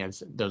chance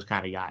against those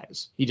kind of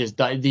guys. He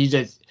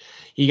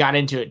got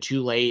into it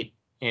too late,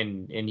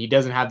 and he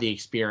doesn't have the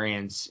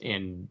experience.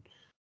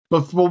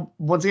 But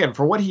once again,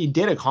 for what he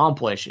did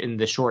accomplish in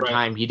the short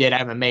time he did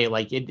MMA,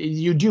 like,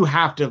 you do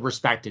have to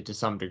respect it to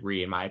some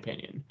degree, in my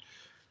opinion.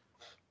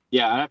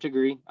 Yeah, I have to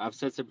agree. I've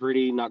said some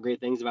pretty not great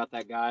things about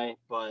that guy,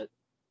 but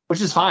which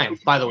is fine,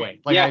 by the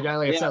way. Like,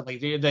 I said, like,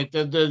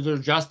 they're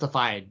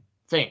justified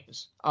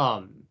things,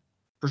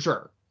 for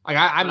sure. Like,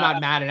 I'm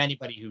not mad at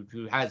anybody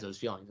who has those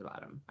feelings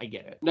about him. I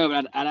get it. No,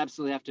 but I'd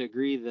absolutely have to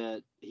agree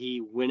that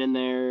he went in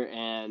there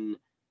and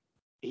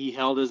he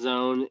held his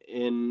own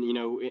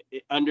in,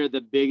 under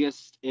the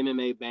biggest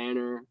MMA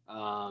banner.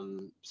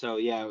 So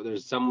yeah,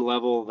 there's some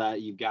level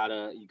that you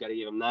gotta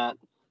give him that.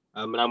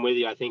 But I'm with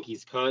you. I think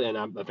he's cut, and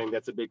I think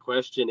that's a big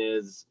question.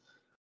 Is,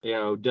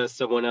 does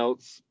someone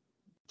else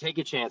take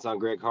a chance on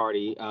Greg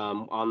Hardy?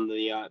 On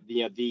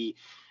the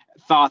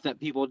thought that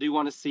people do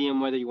want to see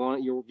him, whether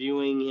you're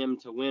viewing him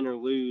to win or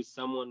lose,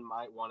 someone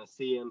might want to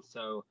see him.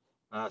 So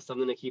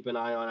something to keep an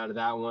eye on out of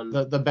that one.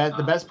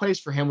 The best place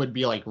for him would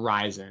be like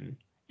Rizin.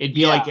 It'd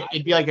be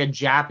like a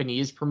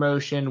Japanese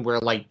promotion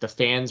where like the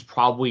fans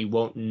probably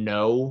won't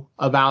know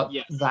about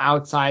the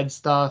outside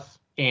stuff,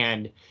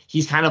 and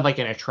he's kind of like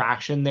an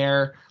attraction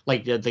there,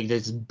 like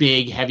this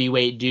big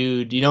heavyweight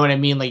dude. You know what I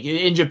mean? Like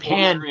in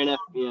Japan,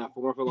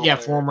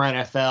 former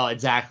NFL,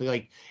 exactly.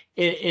 Like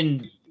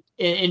in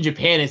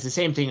Japan, it's the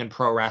same thing in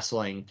pro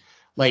wrestling.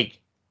 Like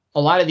a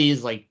lot of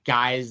these like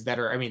guys that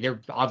are, I mean, they're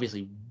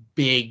obviously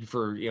big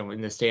for in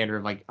the standard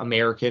of like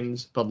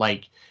Americans, but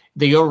like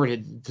they go over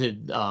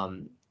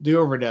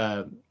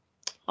to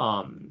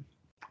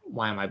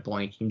why am I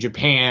blanking?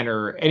 Japan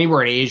or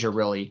anywhere in Asia,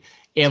 really.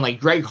 And like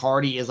Greg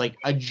Hardy is like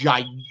a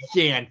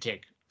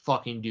gigantic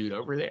fucking dude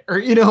over there. Or,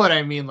 you know what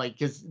I mean? Like,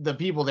 because the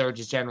people there are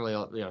just generally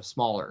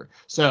smaller.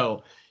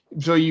 So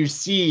you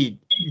see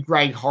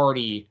Greg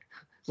Hardy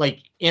like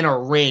in a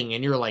ring,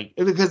 and you're like,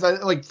 because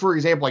like for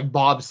example, like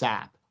Bob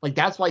Sapp, like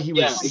that's why he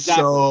was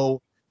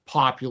so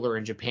popular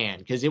in Japan,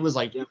 because it was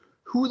like,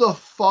 who the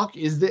fuck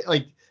is this?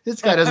 Like,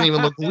 this guy doesn't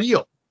even look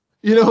real.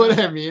 You know what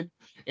I mean?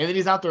 And then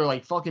he's out there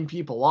like fucking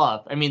people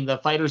up. I mean, the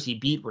fighters he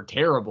beat were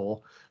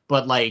terrible,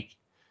 but like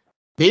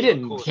they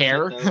didn't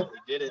care.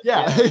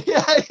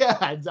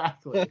 Yeah,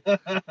 exactly.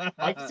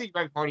 I could see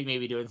Greg Hardy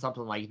maybe doing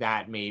something like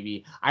that.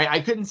 Maybe I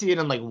couldn't see it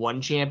in like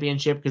one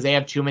championship because they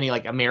have too many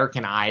like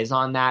American eyes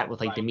on that with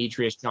like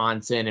Demetrius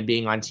Johnson and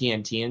being on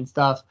TNT and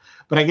stuff.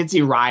 But I could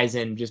see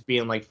Rizin just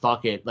being like,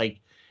 fuck it,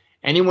 like.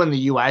 Anyone in the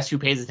U.S. who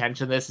pays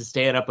attention to this is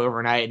staying up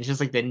overnight, and it's just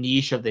like the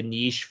niche of the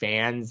niche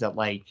fans that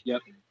like,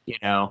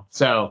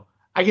 so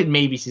I could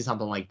maybe see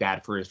something like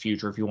that for his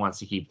future if he wants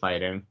to keep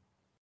fighting.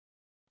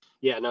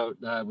 Yeah, no,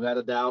 without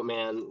a doubt,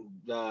 man.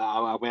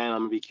 I'm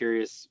gonna be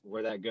curious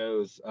where that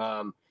goes.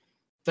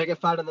 Second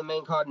fight on the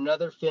main card,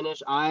 another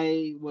finish.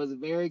 I was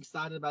very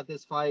excited about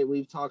this fight.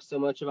 We've talked so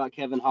much about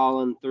Kevin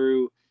Holland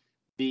through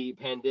the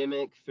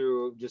pandemic,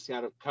 through just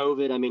out of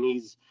COVID. I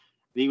mean,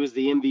 he was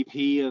the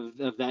MVP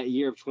of that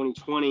year of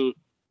 2020,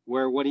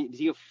 where did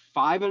he have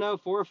 5-0,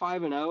 4 or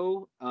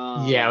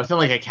 5-0? Yeah, within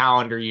like a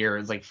calendar year,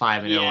 it's like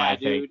 5-0, I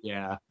think.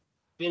 Yeah.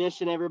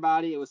 Finishing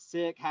everybody. It was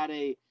sick. Had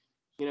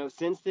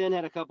since then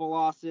had a couple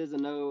losses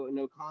and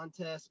no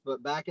contest,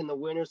 but back in the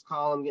winners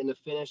column, getting a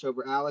finish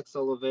over Alex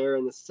Oliveira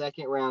in the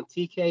second round,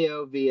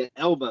 TKO via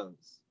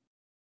elbows.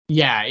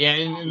 Yeah.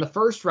 In the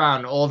first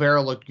round,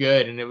 Oliveira looked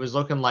good, and it was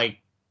looking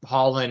like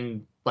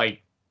Holland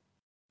like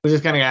was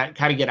just gonna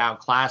kind of get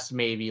outclassed,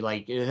 maybe,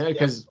 like,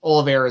 because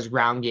Oliveira's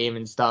ground game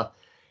and stuff,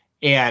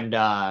 and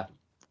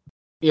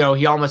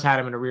he almost had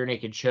him in a rear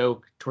naked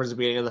choke towards the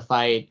beginning of the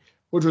fight,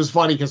 which was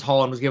funny because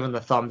Holland was giving the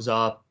thumbs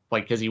up,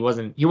 like, because he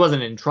wasn't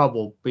in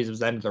trouble because it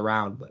was the end of the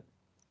round, but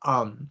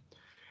and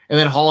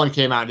then Holland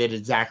came out and did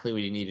exactly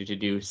what he needed to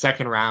do.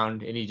 Second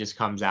round, and he just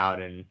comes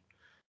out and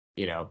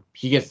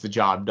he gets the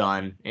job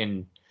done,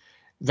 and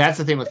that's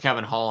the thing with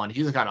Kevin Holland.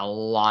 He's got a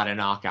lot of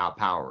knockout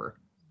power.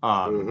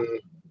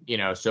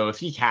 So if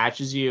he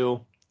catches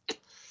you,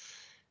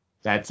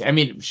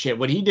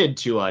 what he did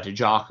to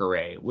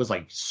Jacare was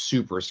like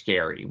super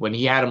scary when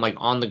he had him like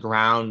on the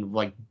ground,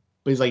 like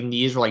but his like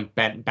knees were like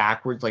bent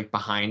backwards, like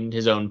behind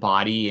his own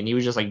body, and he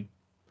was just like,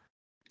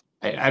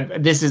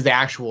 this is the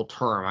actual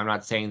term. I'm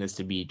not saying this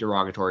to be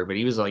derogatory, but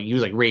he was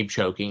like rape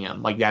choking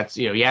him. Like that's,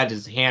 he had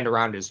his hand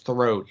around his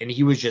throat and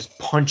he was just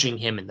punching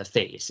him in the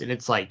face. And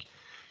it's like,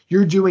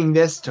 you're doing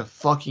this to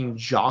fucking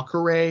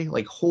Jacare?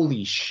 Like,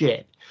 holy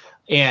shit.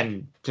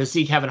 And to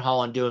see Kevin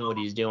Holland doing what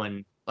he's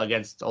doing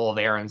against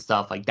Oliveira and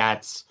stuff, like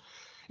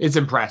it's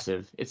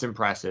impressive. It's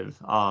impressive.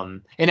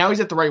 And now he's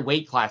at the right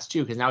weight class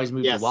too, because now he's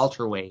moved to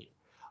welterweight.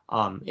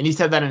 And he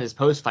said that in his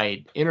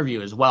post-fight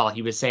interview as well.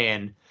 He was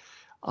saying,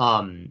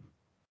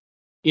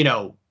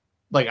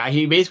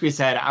 he basically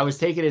said, I was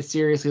taking it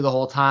seriously the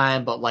whole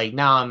time, but like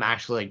now I'm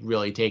actually like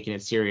really taking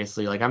it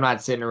seriously. Like I'm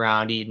not sitting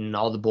around eating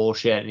all the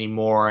bullshit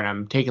anymore, and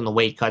I'm taking the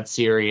weight cut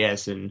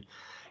serious. And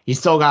he's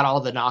still got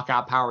all the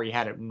knockout power he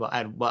had at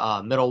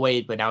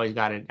middleweight, but now he's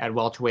got it at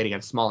welterweight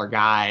against smaller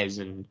guys.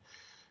 And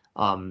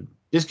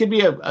this could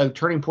be a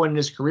turning point in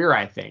his career,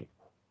 I think.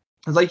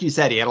 Like you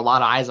said, he had a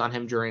lot of eyes on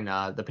him during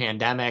the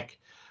pandemic.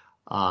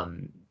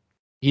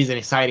 He's an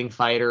exciting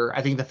fighter.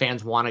 I think the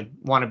fans want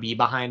to be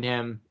behind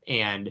him,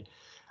 and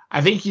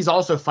I think he's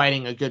also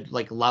fighting a good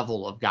like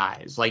level of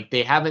guys. Like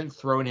they haven't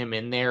thrown him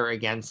in there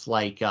against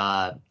like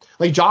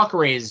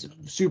Jacare is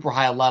super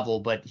high level,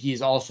 but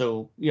he's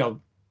also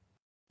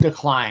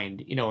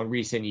declined in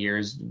recent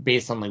years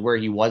based on like where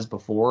he was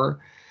before.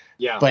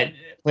 Yeah.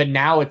 But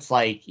now it's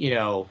like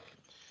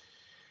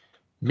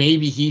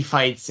maybe he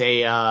fights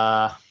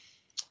a.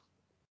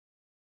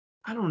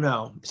 I don't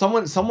know.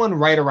 Someone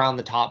right around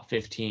the top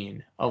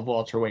 15 of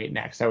welterweight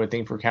next, I would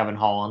think, for Kevin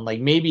Holland.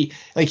 Like maybe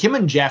like him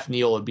and Jeff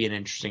Neal would be an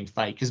interesting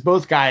fight because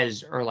both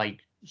guys are like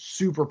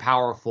super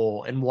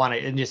powerful and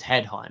just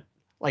headhunt.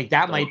 Like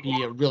that might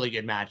be a really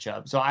good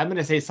matchup. So I'm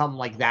gonna say something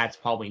like that's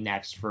probably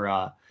next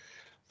for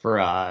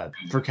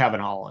Kevin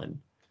Holland.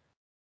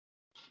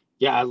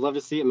 Yeah, I'd love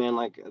to see it, man.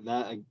 Like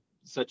that,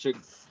 such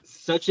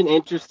an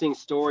interesting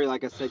story.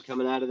 Like I said,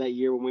 coming out of that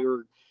year when we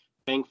were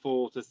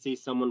thankful to see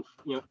someone,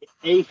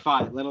 a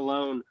fight, let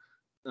alone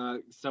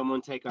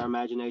someone take our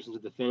imagination to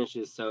the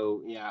finishes.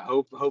 So yeah,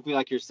 hopefully,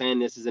 like you're saying,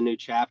 this is a new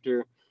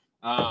chapter.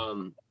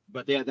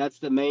 But yeah, that's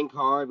the main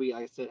card. We,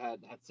 like I said,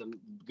 had some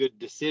good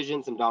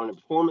decisions, some dominant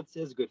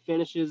performances, good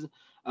finishes.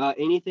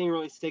 Anything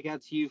really stick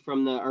out to you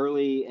from the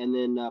early and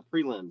then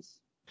prelims?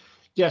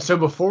 Yeah. So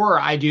before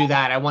I do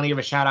that, I want to give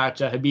a shout out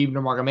to Khabib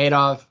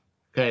Nurmagomedov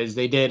because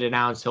they did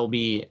announce he'll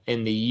be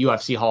in the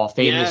UFC Hall of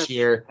Fame this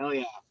year. Hell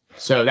yeah.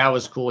 So that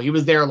was cool. He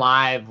was there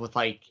live with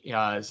like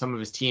some of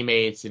his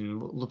teammates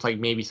and looked like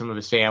maybe some of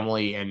his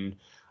family, and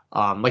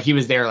like he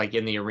was there like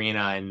in the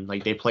arena and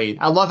like they played.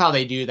 I love how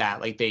they do that.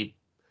 Like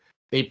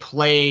they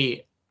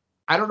play.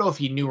 I don't know if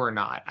he knew or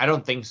not. I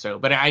don't think so,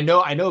 but I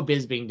know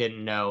Bisping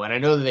didn't know, and I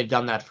know that they've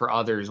done that for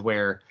others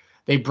where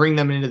they bring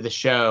them into the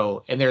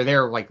show and they're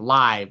there like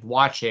live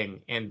watching,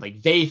 and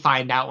like they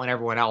find out when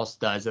everyone else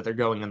does that they're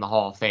going in the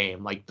Hall of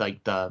Fame. Like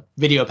the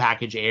video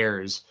package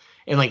airs.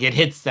 And like it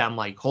hits them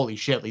like, holy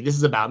shit, like this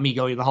is about me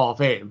going to the Hall of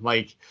Fame.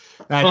 Like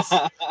that's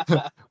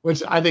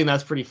which I think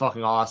that's pretty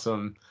fucking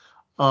awesome.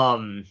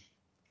 And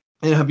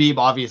Khabib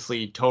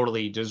obviously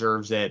totally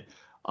deserves it.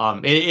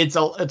 It's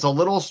a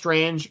little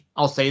strange,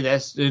 I'll say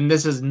this, and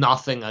this is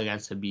nothing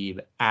against Khabib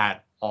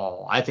at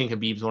all. I think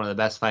Khabib's one of the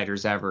best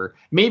fighters ever,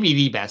 maybe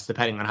the best,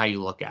 depending on how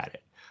you look at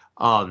it.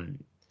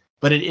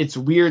 But it's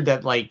weird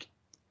that like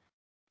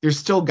there's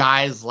still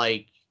guys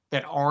like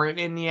that aren't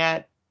in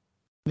yet.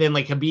 Then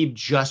like Khabib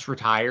just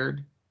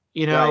retired,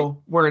 right.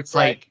 Where it's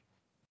right.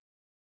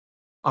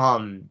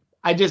 Like,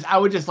 I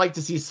would just like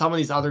to see some of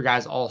these other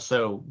guys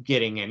also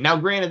getting in. Now,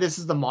 granted, this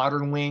is the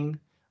modern wing,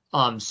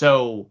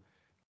 so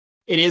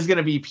it is going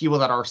to be people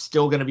that are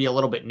still going to be a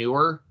little bit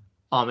newer,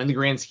 in the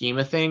grand scheme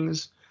of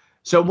things.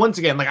 So once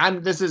again, like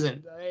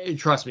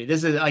trust me,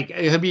 this is like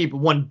Khabib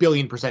 1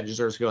 billion%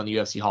 deserves to go in the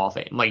UFC Hall of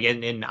Fame. Like,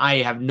 and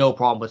I have no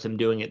problem with him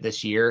doing it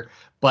this year,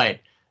 but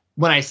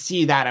when I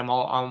see that,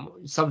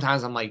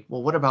 sometimes I'm like,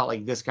 well, what about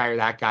like this guy or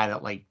that guy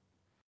that like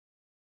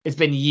it's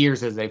been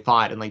years as they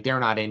fought and like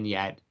they're not in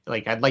yet.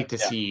 Like I'd like to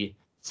see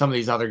some of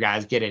these other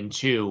guys get in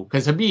too,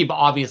 because Khabib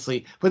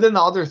obviously. But then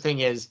the other thing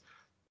is,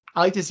 I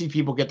like to see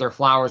people get their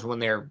flowers when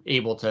they're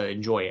able to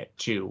enjoy it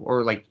too,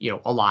 or like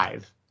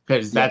alive,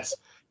 because that's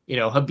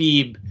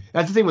Khabib.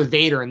 That's the thing with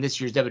Vader in this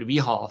year's WWE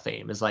Hall of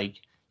Fame is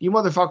like you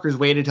motherfuckers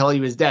waited till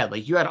he was dead.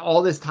 Like you had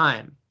all this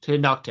time to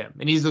induct him,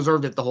 and he's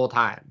deserved it the whole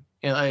time.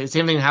 And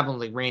same thing happened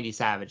with like Randy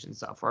Savage and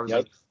stuff, where I was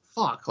like,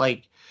 fuck,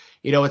 like,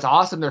 it's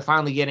awesome they're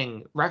finally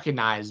getting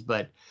recognized,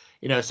 but,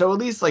 so at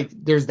least like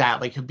there's that.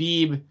 Like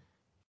Khabib,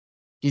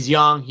 he's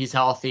young, he's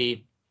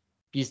healthy,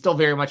 he's still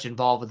very much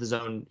involved with his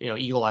own,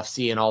 Eagle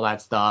FC and all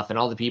that stuff and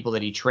all the people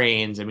that he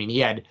trains. I mean, he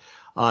had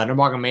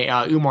Umar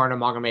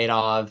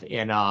Nurmagomedov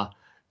and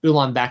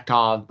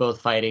Ulanbekov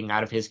both fighting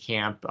out of his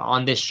camp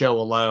on this show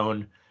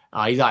alone.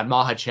 He's got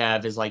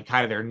Makhachev is like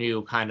kind of their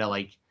new kind of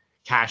like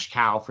cash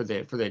cow for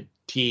the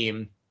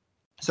team.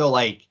 So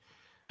like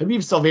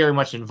Khabib's still very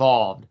much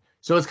involved.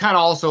 So it's kind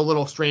of also a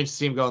little strange to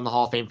see him go in the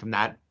Hall of Fame from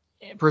that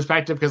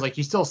perspective, because like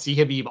you still see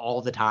Khabib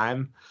all the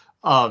time.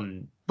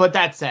 But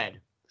that said,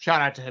 shout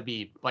out to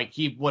Khabib. Like,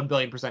 he 1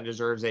 billion%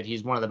 deserves it.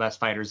 He's one of the best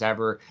fighters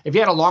ever. If he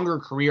had a longer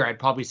career, I'd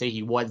probably say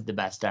he was the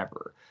best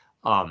ever.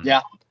 Yeah.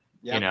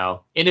 You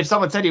know, and if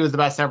someone said he was the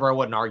best ever, I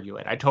wouldn't argue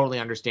it. I totally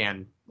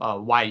understand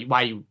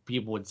why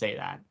people would say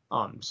that.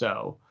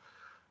 So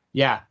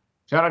yeah,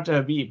 shout out to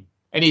Khabib.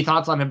 Any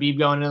thoughts on Khabib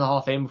going into the Hall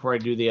of Fame before I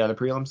do the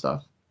prelim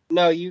stuff?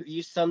 No,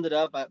 you summed it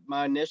up.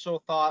 My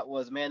initial thought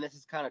was, man, this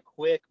is kind of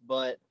quick,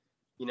 but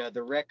you know,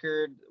 the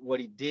record, what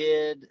he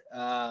did,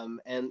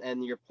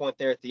 and your point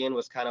there at the end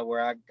was kind of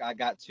where I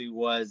got to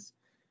was,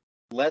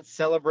 let's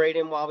celebrate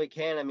him while we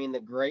can. I mean, the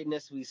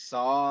greatness we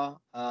saw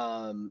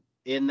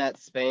in that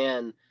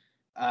span,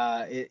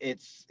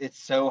 it's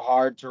so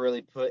hard to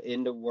really put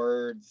into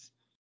words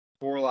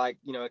for, like,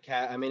 you know, a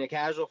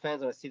casual fan's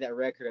gonna see that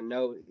record and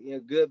know, you know,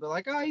 good, but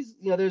like, oh, he's,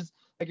 you know, there's,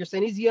 like you're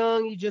saying, he's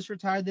young, he just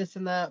retired, this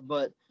and that,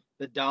 but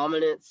the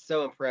dominance,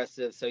 so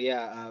impressive. So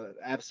yeah,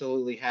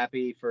 absolutely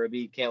happy for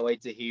Khabib. Can't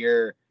wait to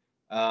hear.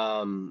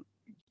 You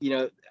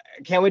know,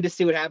 can't wait to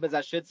see what happens. I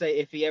should say,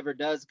 if he ever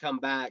does come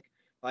back,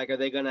 like, are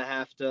they gonna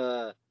have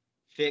to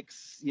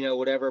fix, you know,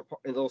 whatever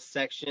little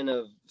section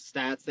of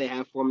stats they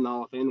have for him in the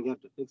Hall of Fame? They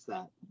have to fix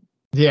that.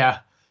 Yeah,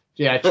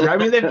 true. I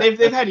mean,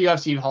 they've had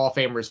UFC Hall of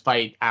Famers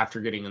fight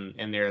after getting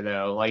in there,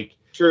 though. Like,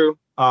 true.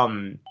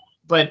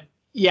 But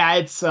yeah,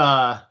 it's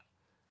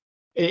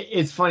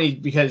funny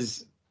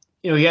because,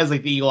 you know, he has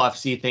like the Eagle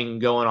FC thing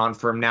going on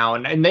for him now,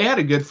 and they had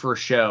a good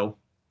first show,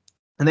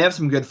 and they have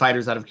some good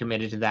fighters that have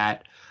committed to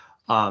that.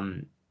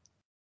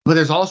 But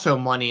there's also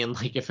money, and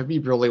like, if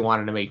Khabib really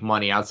wanted to make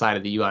money outside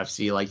of the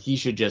UFC, like, he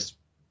should just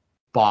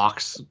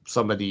box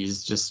some of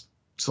these just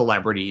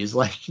celebrities,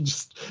 like,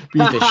 just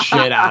beat the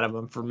shit out of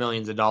them for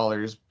millions of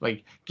dollars.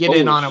 Like, get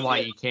in on it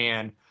while you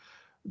can.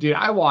 Dude,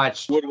 I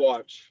watched the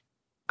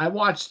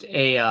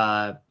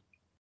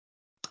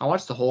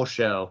whole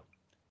show.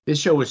 This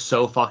show was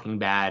so fucking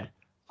bad.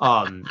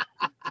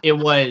 It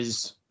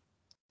was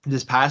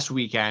this past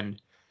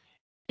weekend.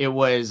 It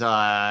was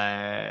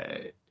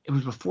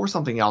before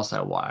something else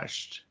I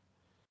watched.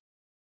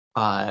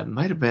 It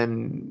might have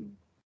been,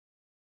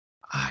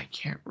 I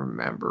can't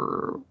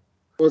remember.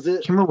 Was it? I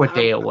can't remember what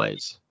day it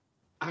was.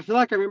 I feel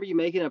like I remember you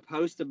making a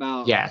post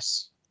about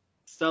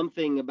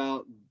something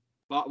about,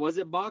 was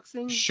it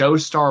boxing?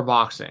 Showstar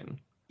Boxing.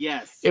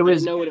 Yes. It was. I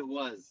didn't know what it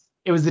was.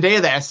 It was the day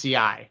of the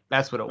SCI.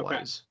 That's what it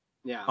was.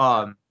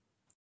 Yeah.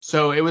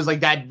 So it was like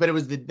that, but it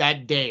was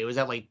that day. It was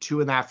at like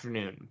 2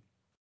 p.m.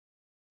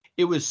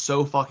 It was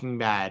so fucking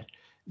bad.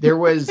 There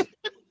was,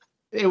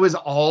 it was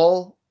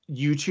all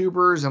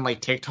YouTubers and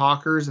like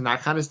TikTokers and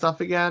that kind of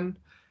stuff again.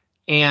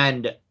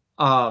 And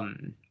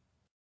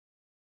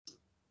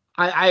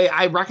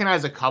I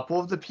recognize a couple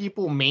of the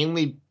people,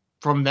 mainly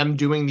from them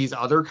doing these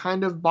other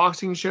kind of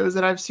boxing shows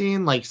that I've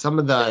seen, like some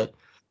of this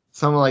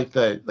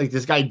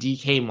guy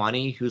DK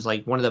Money, who's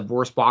like one of the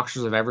worst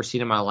boxers I've ever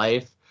seen in my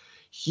life.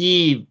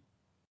 He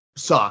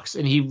sucks,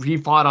 and he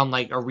fought on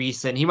like a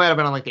recent, he might have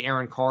been on like the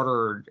Aaron Carter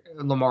or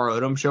Lamar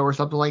Odom show or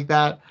something like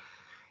that,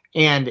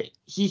 and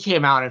he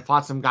came out and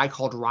fought some guy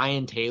called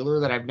Ryan Taylor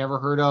that I've never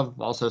heard of,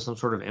 also some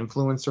sort of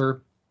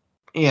influencer,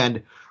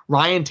 and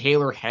Ryan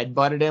Taylor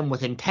headbutted him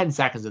within 10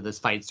 seconds of this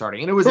fight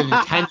starting. And it was an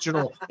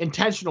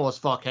intentional as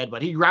fuck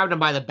headbutt. He grabbed him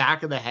by the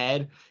back of the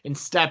head and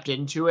stepped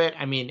into it.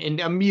 I mean,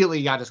 and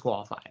immediately got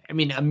disqualified. I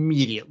mean,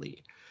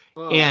 immediately.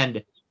 Oh.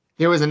 And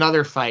there was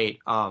another fight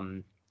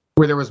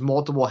where there was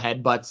multiple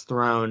headbutts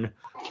thrown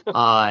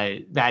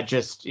that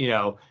just, you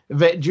know,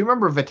 do you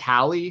remember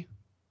Vitaly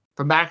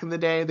from back in the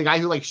day? The guy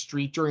who like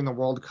streaked during the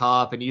World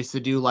Cup and used to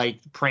do like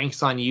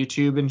pranks on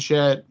YouTube and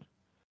shit.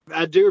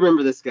 I do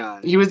remember this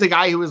guy. He was the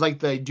guy who was like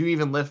the "Do You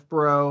Even Lift,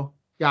 Bro"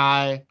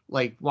 guy,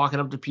 like walking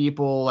up to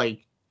people,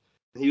 like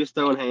he was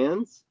throwing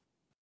hands.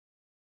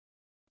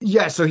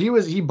 Yeah, so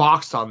he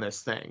boxed on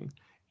this thing,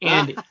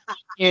 and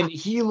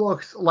he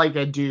looks like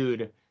a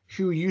dude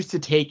who used to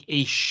take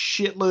a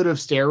shitload of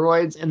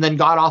steroids and then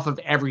got off of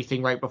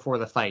everything right before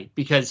the fight,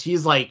 because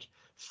he's like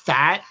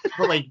fat,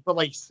 but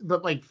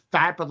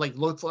fat, but like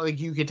looks like,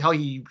 you could tell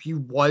he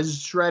was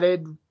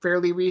shredded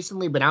fairly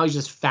recently, but now he's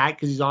just fat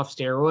because he's off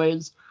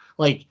steroids.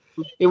 Like,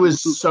 it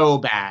was so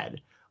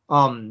bad.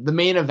 The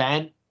main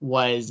event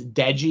was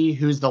Deji,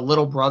 who's the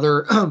little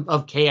brother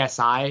of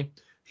KSI,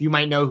 who you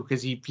might know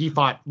because he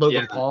fought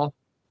Logan Paul.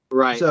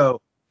 Right.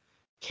 So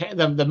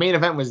the main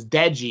event was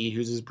Deji,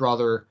 who's his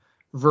brother,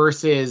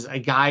 versus a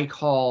guy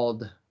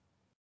called,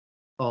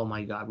 oh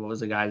my God, what was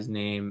the guy's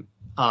name?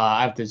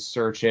 I have to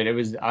search it.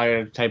 I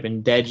have to type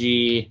in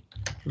Deji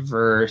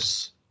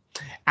versus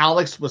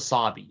Alex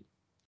Wasabi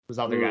was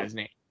the other guy's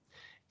name.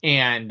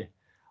 And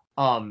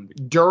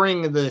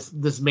during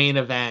this main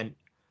event,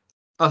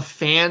 a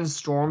fan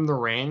stormed the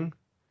ring,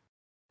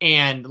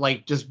 and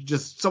like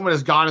just someone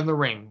has gone in the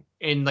ring,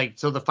 and like,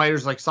 so the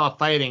fighters like saw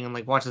fighting and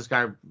like watched this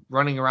guy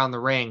running around the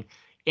ring,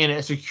 and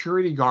a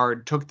security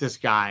guard took this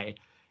guy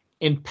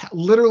and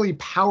literally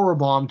power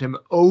bombed him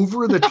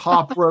over the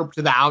top rope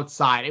to the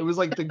outside. It was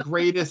like the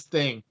greatest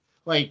thing.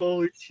 Like,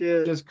 holy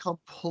shit. Just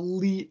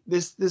complete.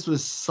 This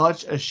was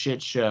such a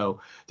shit show.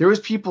 There was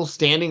people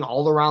standing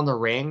all around the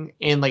ring,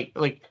 and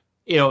like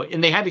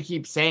and they had to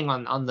keep saying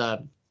on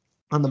the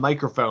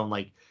microphone,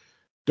 like,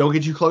 don't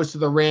get too close to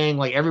the ring.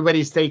 Like,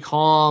 everybody stay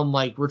calm.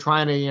 Like, we're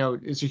trying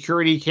to,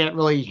 security can't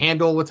really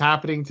handle what's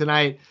happening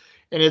tonight.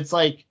 And it's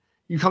like,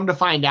 you come to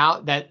find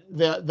out that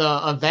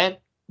the event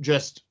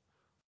just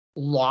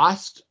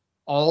lost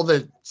all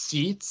the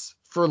seats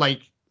for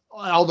like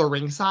all the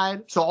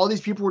ringside. So all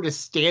these people were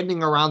just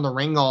standing around the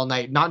ring all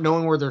night, not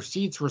knowing where their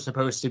seats were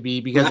supposed to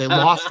be because they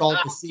lost all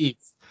the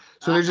seats.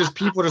 So there's just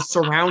people just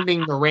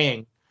surrounding the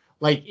ring.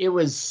 Like, it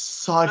was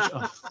such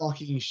a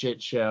fucking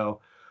shit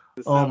show.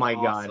 Oh my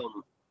God.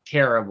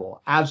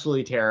 Terrible.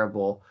 Absolutely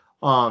terrible.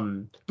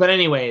 But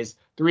anyways,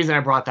 the reason I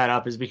brought that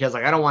up is because,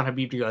 like, I don't want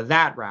Khabib to go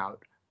that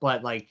route,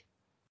 but like,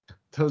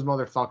 those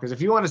motherfuckers,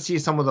 if you want to see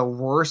some of the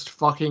worst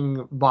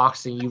fucking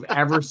boxing you've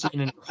ever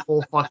seen in your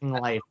whole fucking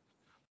life,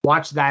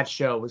 watch that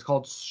show. It was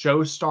called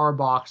Showstar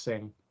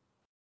Boxing.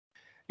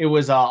 It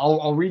was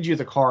I'll read you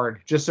the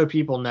card just so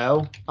people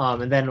know,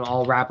 and then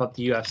I'll wrap up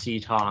the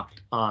UFC talk,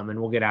 and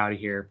we'll get out of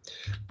here.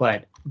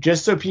 But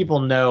just so people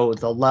know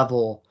the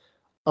level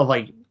of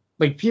like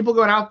people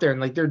going out there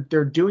and like they're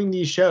doing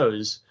these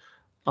shows.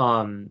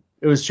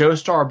 It was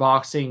Showstar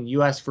Boxing,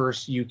 US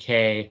versus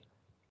UK.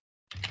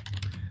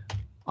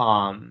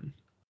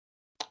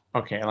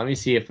 Okay, let me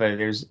see if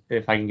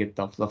I can get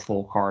the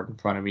full card in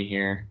front of me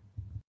here.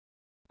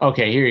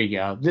 Okay, here you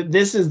go.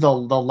 This is the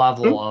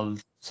level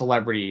of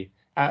celebrity.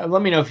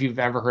 Let me know if you've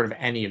ever heard of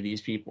any of these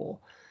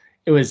people.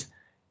 It was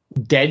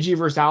Deji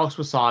versus Alex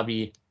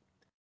Wasabi,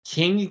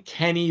 King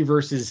Kenny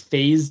versus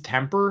FaZe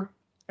Temper.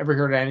 Ever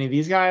heard of any of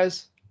these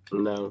guys?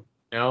 No.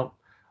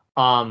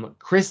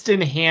 Kristen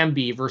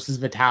Hamby versus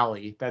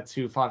Vitali. That's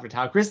who fought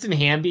Vitali. Kristen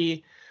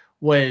Hamby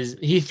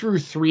he threw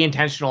 3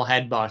 intentional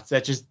headbutts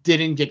that just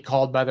didn't get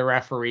called by the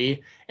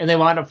referee, and they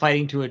wound up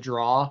fighting to a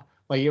draw.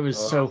 Like, it was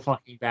so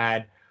fucking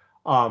bad.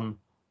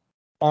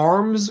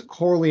 Arms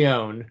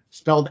Corleone,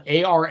 spelled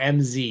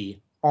ARMZ,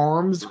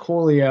 Arms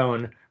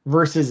Corleone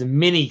versus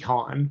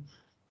Minicon.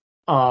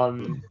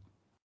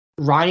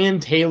 Ryan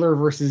Taylor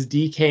versus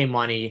DK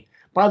Money.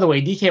 By the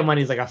way, DK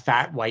Money is like a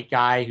fat white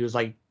guy who's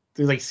like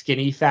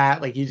skinny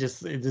fat. Like,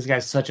 this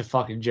guy's such a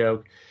fucking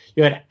joke.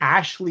 You had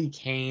Ashley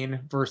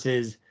Kane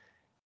versus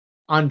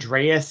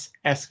Andreas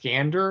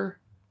Eskander,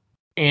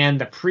 and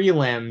the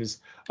prelims.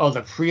 Oh,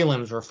 the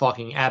prelims were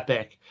fucking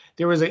epic.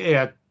 There was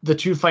the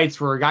 2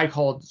 fights were a guy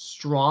called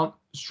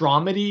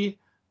Stromedy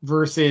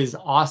versus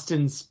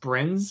Austin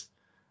Sprins,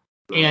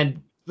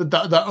 and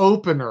the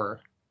opener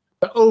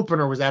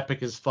was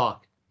epic as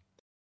fuck.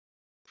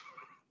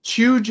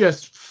 2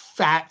 just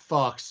fat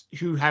fucks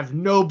who have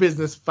no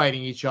business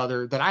fighting each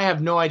other that I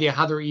have no idea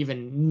how they're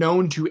even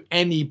known to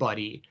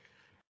anybody.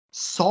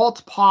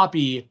 Salt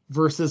Poppy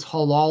versus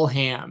Halal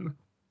Ham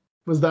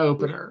was the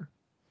opener.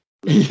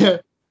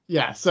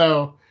 Yeah.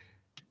 So,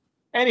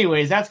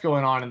 anyways, that's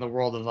going on in the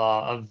world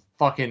of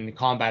fucking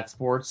combat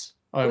sports,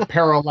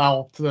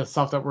 parallel to the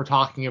stuff that we're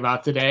talking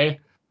about today.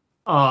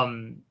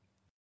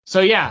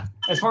 So yeah,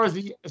 as far as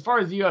the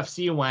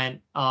UFC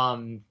went,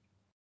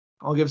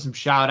 I'll give some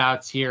shout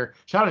outs here.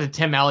 Shout out to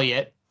Tim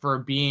Elliott for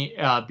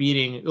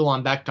beating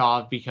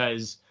Ulanbekov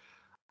because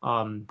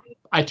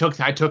I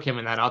took him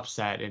in that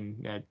upset,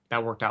 and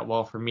that worked out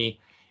well for me.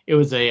 It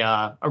was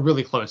a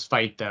really close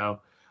fight,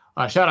 though.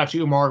 Shout out to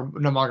Umar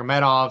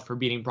Nurmagomedov for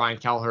beating Brian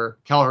Kelleher.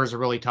 Kelleher's a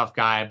really tough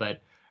guy,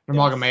 but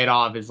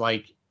Nurmagomedov is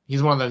like,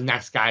 he's one of those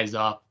next guys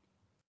up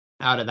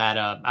out of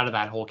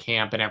that whole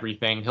camp and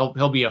everything.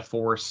 He'll be a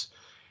force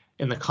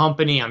in the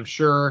company, I'm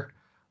sure.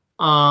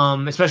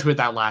 Especially with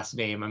that last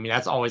name. I mean,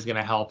 that's always going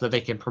to help that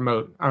they can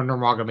promote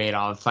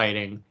Nurmagomedov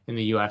fighting in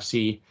the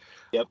UFC.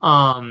 Yep.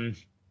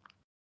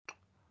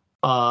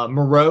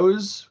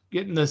 Moroz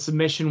getting the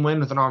submission win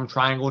with an arm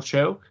triangle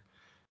choke.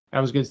 That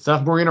was good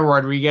stuff. Marina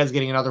Rodriguez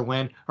getting another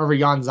win over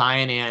Yan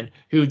Xiaonan,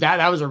 who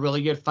that was a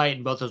really good fight,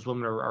 and both those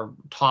women are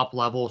top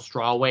level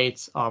straw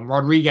weights.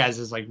 Rodriguez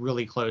is like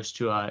really close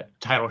to a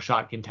title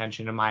shot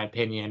contention, in my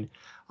opinion.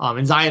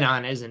 And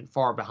Xiaonan isn't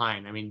far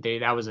behind. I mean,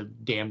 that was a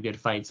damn good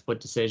fight, split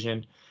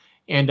decision.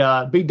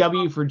 And big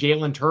W for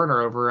Jalen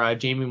Turner over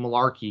Jamie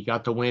Malarkey.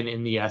 Got the win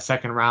in the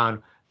second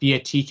round via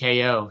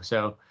TKO.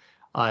 So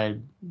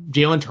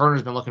Jalen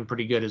Turner's been looking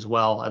pretty good as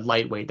well at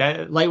lightweight.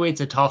 That lightweight's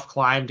a tough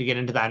climb to get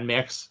into that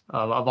mix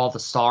of all the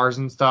stars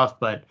and stuff,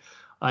 but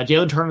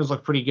Jalen Turner's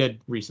looked pretty good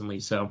recently.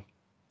 So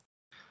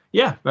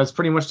yeah, that's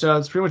pretty much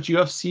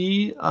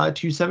UFC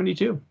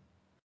 272.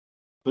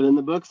 But in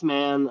the books,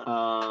 man.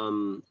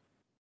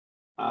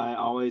 I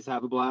always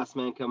have a blast,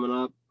 man, coming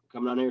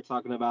on here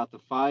talking about the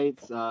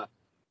fights.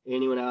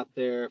 Anyone out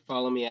there,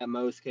 follow me at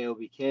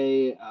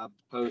MosKOBK. I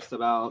post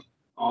about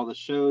all the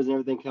shows and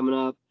everything coming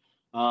up.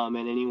 And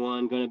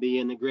anyone going to be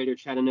in the greater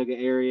Chattanooga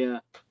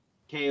area,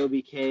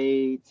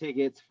 KOBK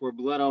tickets for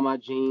Blood on My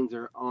Jeans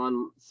are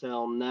on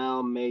sale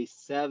now, May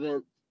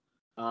 7th.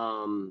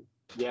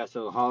 Yeah,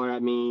 so holler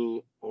at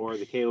me or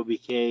the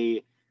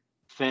KOBK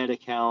Fed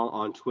account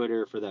on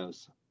Twitter for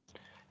those.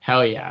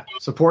 Hell yeah.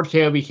 Support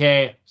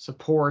KOBK,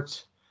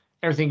 support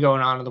everything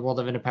going on in the world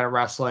of independent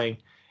wrestling.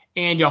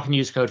 And y'all can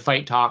use code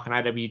FightTalk on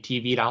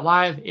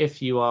IWTV.live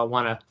if you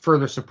want to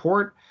further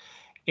support.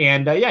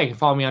 And you can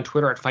follow me on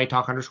Twitter at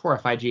FightTalk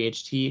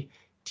 _FIGHT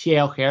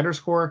TALK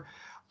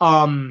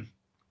 _.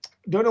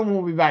 Don't know when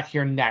we'll be back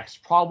here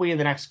next. Probably in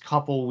the next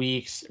couple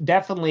weeks.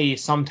 Definitely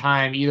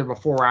sometime either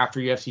before or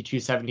after UFC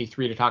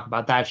 273 to talk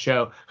about that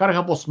show. Got a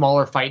couple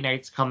smaller fight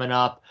nights coming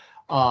up.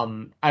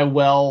 I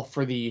will,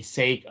 for the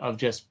sake of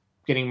just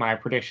getting my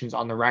predictions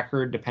on the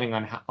record, depending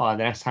on how,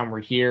 the next time we're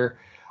here,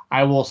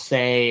 I will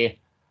say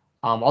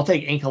I'll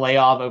take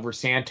Ankalaev over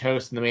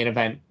Santos in the main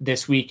event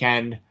this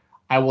weekend.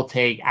 I will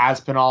take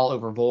Aspinall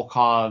over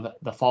Volkov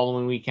the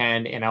following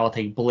weekend, and I will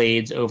take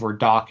Blades over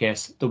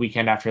Dawkins the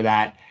weekend after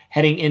that,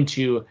 heading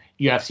into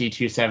UFC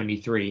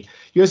 273.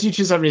 UFC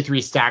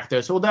 273 stacked, though,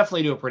 so we'll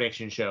definitely do a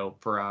prediction show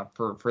for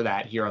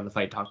that here on the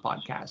Fight Talk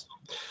podcast.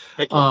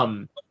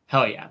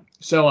 Hell yeah.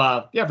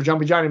 So, for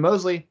Jumpy Johnny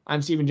Mosley,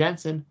 I'm Steven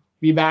Jensen.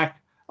 Be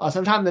back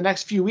sometime in the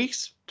next few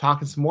weeks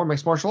talking some more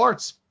mixed martial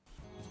arts.